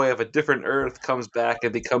Superboy of a different Earth comes back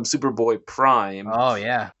and becomes Superboy Prime. Oh,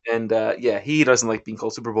 yeah. And he doesn't like being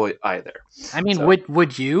called Superboy either. I mean, So-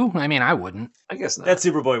 would you? I mean, I wouldn't. I guess not. That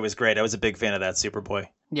Superboy was great. I was a big fan of that Superboy.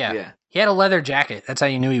 Yeah. Yeah. He had a leather jacket. That's how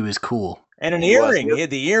you knew he was cool. And an He was, earring. yep. He had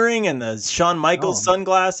the earring and the Shawn Michaels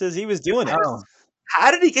sunglasses. He was doing it. Oh,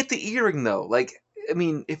 How did he get the earring, though? Like, I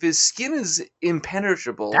mean, if his skin is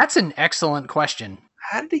impenetrable, that's an excellent question.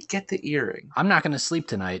 how did he get the earring? I'm not going to sleep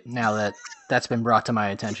tonight now that that's been brought to my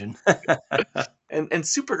attention. And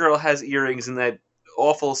Supergirl has earrings in that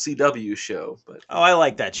awful CW show, but Oh, I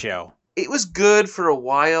like that show. it was good for a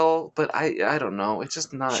while, but I don't know. It's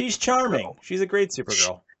just not. She's charming. She's a great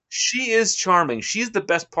Supergirl. She is charming. She's the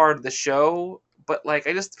best part of the show, but like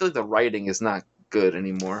I just feel like the writing is not good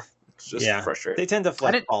anymore. It's just Yeah. frustrating. They tend to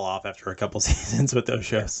I didn't- fall off after a couple seasons with those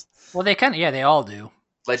shows. Well, they kind of, yeah, they all do.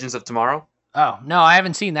 Legends of Tomorrow? Oh, no, I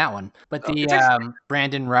haven't seen that one. But Oh, the it's actually-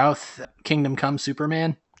 Brandon Routh Kingdom Come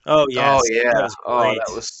Superman, Oh, yes. Oh yeah. That was great.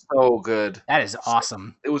 That was so good. that is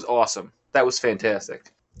awesome. It was awesome. That was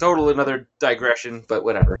fantastic. Total another digression, but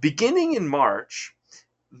whatever. Beginning in March,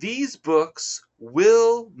 these books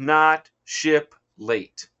will not ship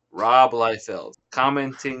late. Rob Liefeld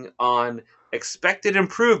commenting on expected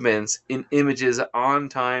improvements in Image's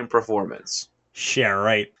on-time performance. Yeah,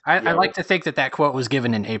 right. I like to think that quote was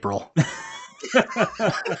given in April.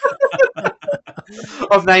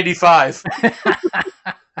 Of 95.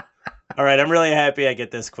 All right, I'm really happy I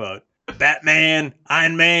get this quote. Batman,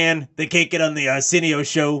 Iron Man, they can't get on the Arsenio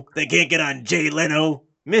show. They can't get on Jay Leno.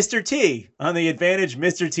 Mr. T, on the advantage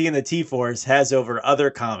Mr. T and the T-Force has over other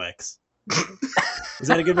comics. Was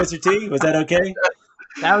that a good Mr. T? Was that okay?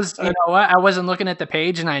 That was, you know what? I wasn't looking at the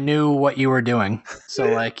page and I knew what you were doing. So,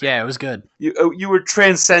 like, yeah, it was good. You were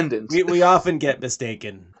transcendent. We often get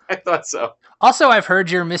mistaken. I thought so. Also, I've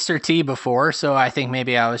heard your Mr. T before, so I think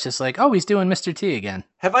maybe I was just like, oh, he's doing Mr. T again.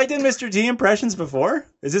 Have I done Mr. T impressions before?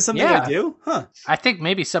 Is this something Yeah. I do? Huh. I think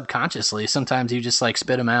maybe subconsciously, sometimes you just like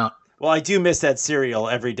spit them out. Well, I do miss that cereal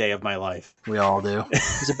every day of my life. We all do. It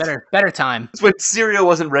was a better time. It's when cereal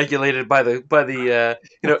wasn't regulated by the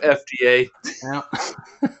FDA. Yeah.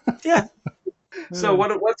 Yeah. So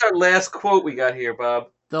what's our last quote we got here, Bob?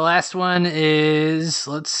 The last one is,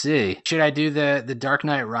 let's see. Should I do the Dark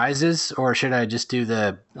Knight Rises or should I just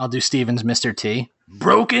I'll do Steven's Mr. T.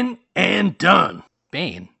 Broken and done.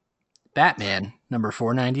 Bane. Batman, number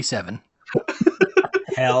 497.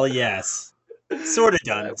 Hell yes. Sort of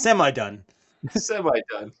done. Semi-done.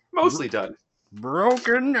 Semi-done. Mostly done.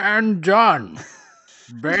 Broken and done.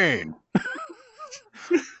 Bane.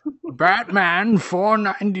 Batman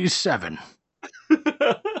 497.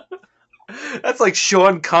 That's like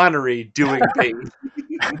Sean Connery doing Bane.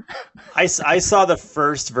 I saw the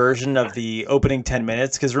first version of the opening 10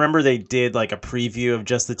 minutes because remember they did like a preview of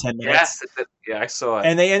just the 10 minutes? Yes. Yeah, I saw it.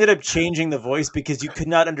 And they ended up changing the voice because you could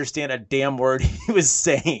not understand a damn word he was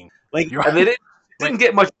saying. Like, And they didn't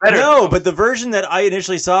get much better. no, but the version that I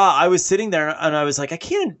initially saw, I was sitting there and I was like, I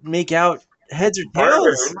can't make out heads or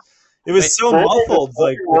tails. It was so muffled,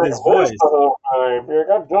 like with his voice. The whole time. You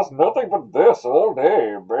got just nothing but this all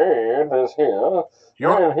day. Bane is here.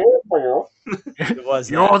 I'm here for you. It was.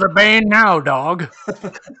 You're that. the Bane now, dog.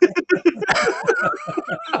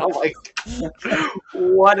 Oh my God.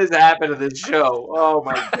 What has happened to this show? Oh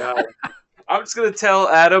my God. I'm just going to tell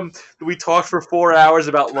Adam that we talked for 4 hours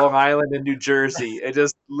about Long Island and New Jersey and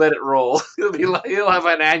just let it roll. He'll have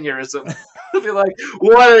an aneurysm. He'll be like,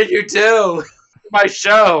 what did you do? My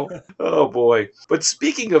show. Oh boy. But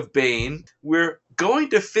speaking of Bane, we're going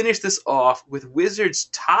to finish this off with Wizard's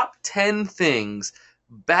top 10 things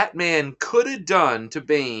Batman could have done to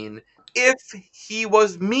Bane if he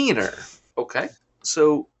was meaner. Okay.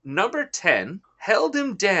 So number 10, held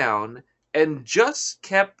him down and just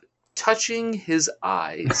kept touching his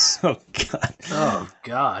eyes. Oh, God. Oh,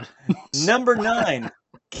 God. Number 9,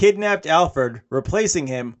 kidnapped Alfred, replacing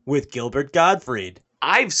him with Gilbert Gottfried.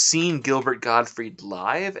 I've seen Gilbert Gottfried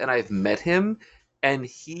live and I've met him and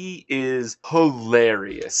he is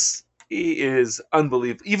hilarious. He is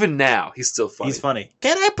unbelievable. Even now, he's still funny. He's funny.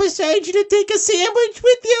 Can I persuade you to take a sandwich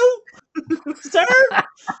with you, sir?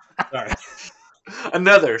 Sorry.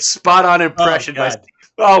 Another spot on impression by God. Steve.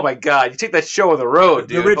 Oh my God. You take that show on the road,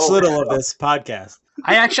 dude. The Rich Holy Little cow. of this podcast.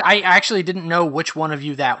 I actually didn't know which one of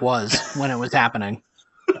you that was when it was happening.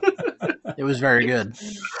 It was very good.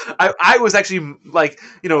 I was actually like,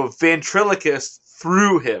 ventriloquist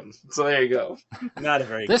through him. So there you go. Not a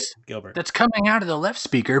very This- good Gilbert. That's coming out of the left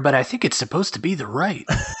speaker, but I think it's supposed to be the right.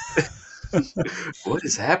 What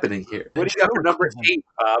is happening here? The What do you got for number truth. 8,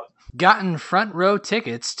 Bob? Gotten front row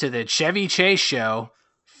tickets to the Chevy Chase show.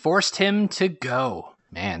 Forced him to go.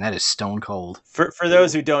 Man, that is stone cold. For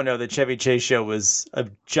those who don't know, the Chevy Chase show was a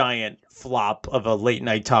giant flop of a late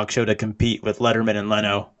night talk show to compete with Letterman and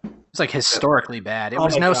Leno. It's like historically bad. It Oh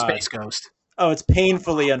was my no God. Space Ghost. Oh, it's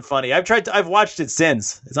painfully unfunny. I've watched it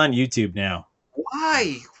since. It's on YouTube now.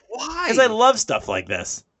 Why? Why? Because I love stuff like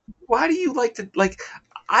this. Why do you like to like?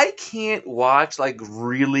 I can't watch like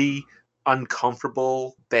really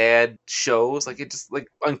uncomfortable bad shows. Like it just like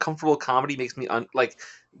uncomfortable comedy makes me like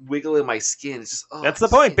wiggle in my skin. It's just That's the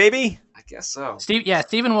point, baby. I guess so.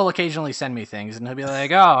 Steven will occasionally send me things, and he'll be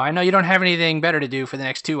like, "Oh, I know you don't have anything better to do for the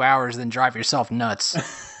next 2 hours than drive yourself nuts.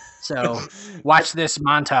 So watch this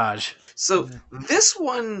montage." So this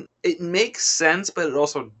one, it makes sense, but it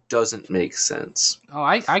also doesn't make sense. Oh,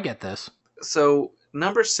 I get this. So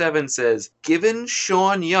number 7 says, given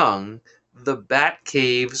Sean Young the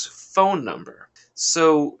Batcave's phone number.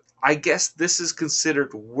 So I guess this is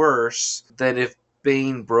considered worse than if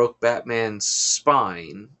Bane broke Batman's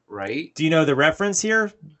spine, right? Do you know the reference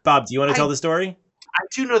here? Bob, do you want to tell the story? I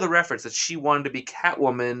do know the reference that she wanted to be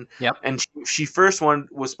Catwoman. Yep. And she first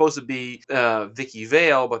was supposed to be Vicky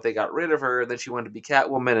Vale, but they got rid of her. And then she wanted to be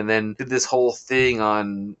Catwoman, and then did this whole thing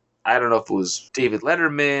on, I don't know if it was David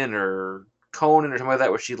Letterman or Conan or something like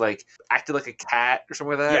that, where she like acted like a cat or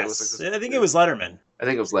something like that. Yes. It was like I think it was Letterman. I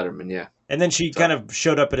think it was Letterman, yeah. And then she kind of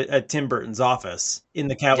showed up at Tim Burton's office in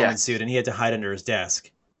the Catwoman Yes. suit, and he had to hide under his desk.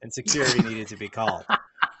 And security needed to be called.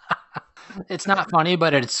 It's not funny,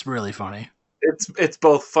 but it's really funny. It's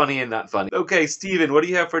both funny and not funny. Okay, Steven, what do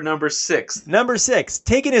you have for number 6? Number 6,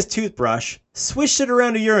 taking his toothbrush, swished it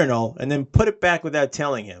around a urinal, and then put it back without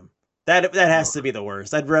telling him. That has to be the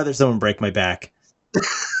worst. I'd rather someone break my back.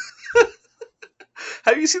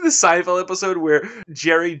 Have you seen the Seinfeld episode where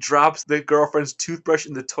Jerry drops the girlfriend's toothbrush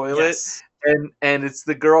in the toilet? Yes. And it's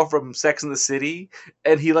the girl from Sex and the City,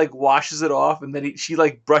 and he like washes it off, and then she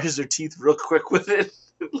like brushes her teeth real quick with it.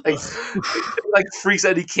 like freaks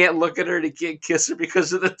out. He can't look at her and he can't kiss her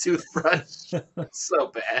because of the toothbrush. So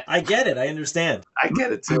bad. I get it. I understand. I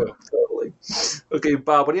get it too. Totally. Okay,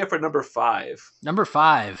 Bob, what do you have for number 5? Number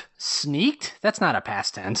 5, sneaked? That's not a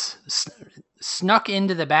past tense. Snuck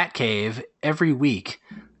into the Batcave every week,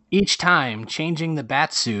 each time changing the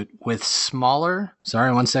Batsuit with smaller...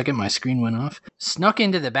 Sorry, 1 second, my screen went off. Snuck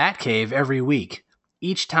into the Batcave every week,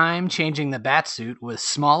 each time changing the Batsuit with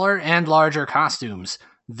smaller and larger costumes,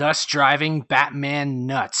 thus driving Batman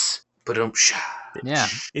nuts. But Yeah,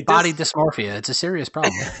 It body does, dysmorphia. It's a serious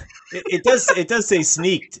problem. it does say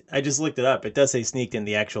sneaked. I just looked it up. It does say sneaked in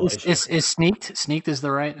the actual issue. Is sneaked? Sneaked is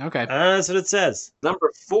the right? Okay. That's what it says.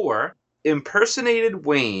 Number 4, impersonated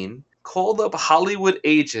Wayne, called up Hollywood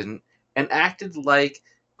agent, and acted like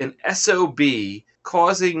an SOB,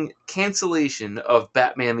 causing cancellation of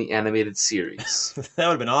Batman the Animated Series. That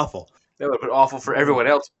would have been awful. That would have been awful for everyone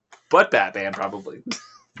else, but Batman probably.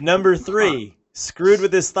 Number 3, screwed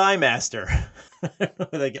with his Thigh Master.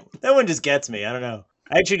 That one just gets me. I don't know.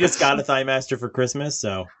 I actually just got a Thigh Master for Christmas,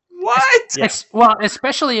 so... What? Yeah. Well,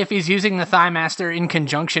 especially if he's using the Thigh Master in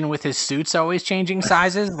conjunction with his suits always changing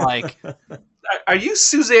sizes. Like, Are you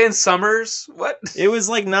Suzanne Summers? What? It was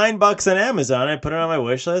like $9 on Amazon. I put it on my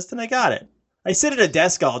wish list and I got it. I sit at a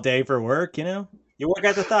desk all day for work, you know? You work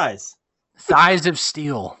out the thighs. thighs of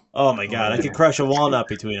steel. Oh my God, I could crush a walnut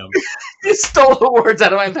between them. You stole the words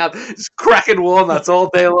out of my mouth. Just cracking walnuts all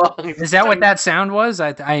day long. Is that what that sound was?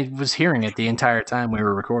 I was hearing it the entire time we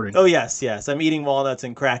were recording. Oh, yes. I'm eating walnuts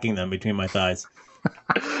and cracking them between my thighs.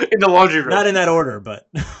 In the laundry room. Not in that order, but...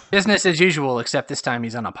 Business as usual, except this time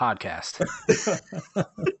he's on a podcast.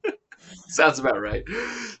 Sounds about right.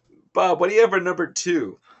 Bob, what do you have for number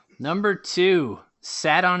 2? Number 2,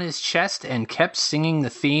 sat on his chest and kept singing the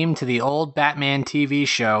theme to the old Batman TV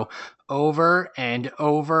show over and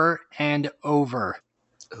over and over.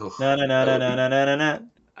 Ugh. Na-na-na-na-na-na-na-na.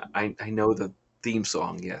 I know the theme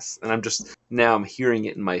song, yes. And I'm hearing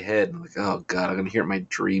it in my head. I'm like, oh God, I'm going to hear it in my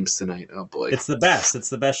dreams tonight. Oh boy. It's the best. It's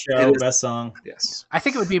the best It show, is. best song. Yes. I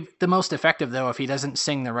think it would be the most effective though if he doesn't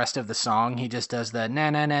sing the rest of the song. He just does the na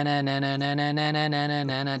na na na na na na na na na na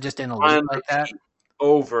na na just in a loop like that.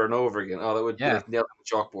 Over and over again. Oh, that would Yeah. be like nailed on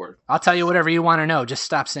the chalkboard. I'll tell you whatever you want to know. Just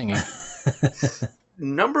stop singing.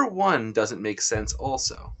 Number 1 doesn't make sense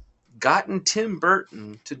also. Gotten Tim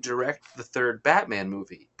Burton to direct the third Batman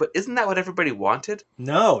movie. But isn't that what everybody wanted?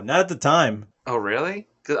 No, not at the time. Oh, really?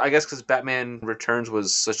 I guess because Batman Returns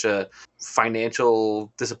was such a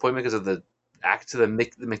financial disappointment because of the act to the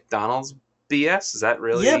McDonald's BS. Is that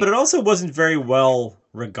really? Yeah, but it also wasn't very well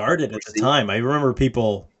regarded at the Received. time. I remember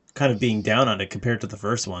people kind of being down on it compared to the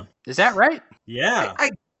first one. Is that right? Yeah.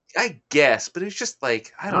 I guess, but it's just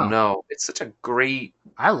like, I don't know. It's such a great...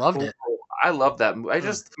 I loved it. I love that movie.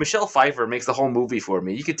 Michelle Pfeiffer makes the whole movie for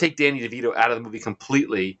me. You could take Danny DeVito out of the movie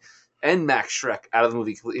completely and Max Schreck out of the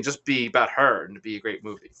movie completely and just be about her and it'd be a great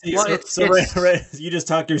movie. Well, right, you just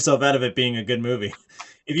talked yourself out of it being a good movie.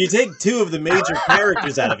 If you take two of the major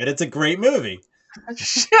characters out of it, it's a great movie.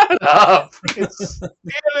 Shut up.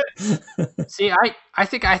 See, I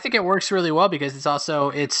think it works really well because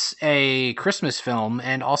it's a Christmas film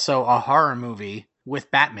and also a horror movie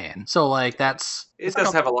with Batman. So like it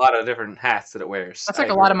does have a lot of different hats that it wears. That's like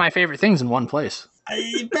a lot of my favorite things in one place.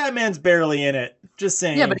 Batman's barely in it. Just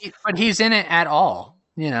saying. Yeah, but he's in it at all.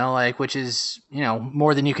 Like which is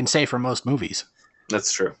more than you can say for most movies.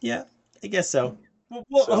 That's true. Yeah, I guess so.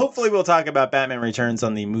 Hopefully we'll talk about Batman Returns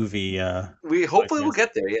on the movie. We'll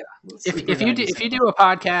get there. Yeah. If you do a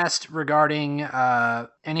podcast regarding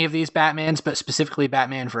any of these Batmans, but specifically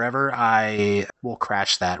Batman Forever, I will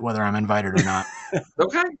crash that whether I'm invited or not.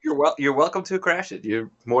 Okay, you're welcome to crash it. You're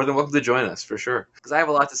more than welcome to join us for sure. Because I have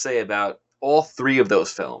a lot to say about all three of those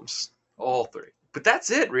films. All three. But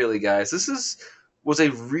that's it, really, guys. This was a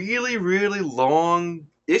really, really long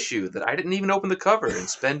issue that I didn't even open the cover and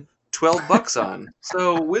spend $12 on.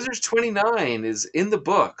 So Wizards 29 is in the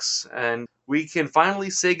books, and we can finally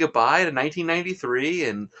say goodbye to 1993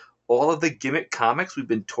 and all of the gimmick comics we've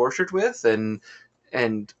been tortured with,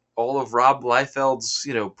 and all of Rob Liefeld's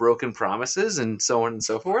broken promises and so on and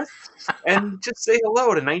so forth, and just say hello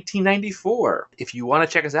to 1994. If you want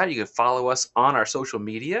to check us out, you can follow us on our social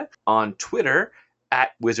media, on Twitter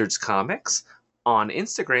at Wizards Comics, on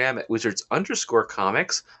Instagram at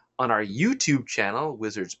Wizards_Comics, on our YouTube channel,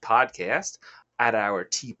 Wizards Podcast, at our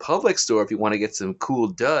TeePublic store if you want to get some cool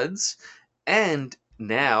duds, and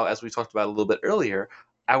now, as we talked about a little bit earlier,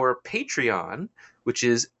 our Patreon, which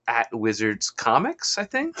is at Wizards Comics, I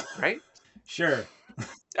think, right? Sure.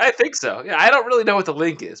 I think so. Yeah, I don't really know what the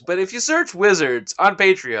link is, but if you search Wizards on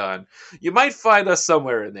Patreon, you might find us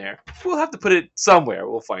somewhere in there. We'll have to put it somewhere.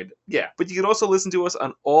 We'll find it. Yeah, but you can also listen to us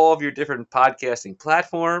on all of your different podcasting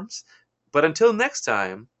platforms. But until next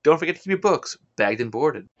time, don't forget to keep your books bagged and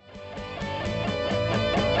boarded.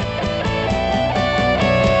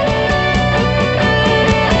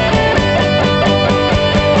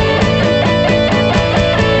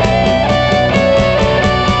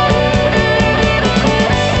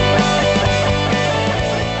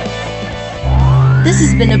 This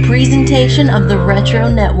has been a presentation of the Retro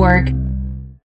Network.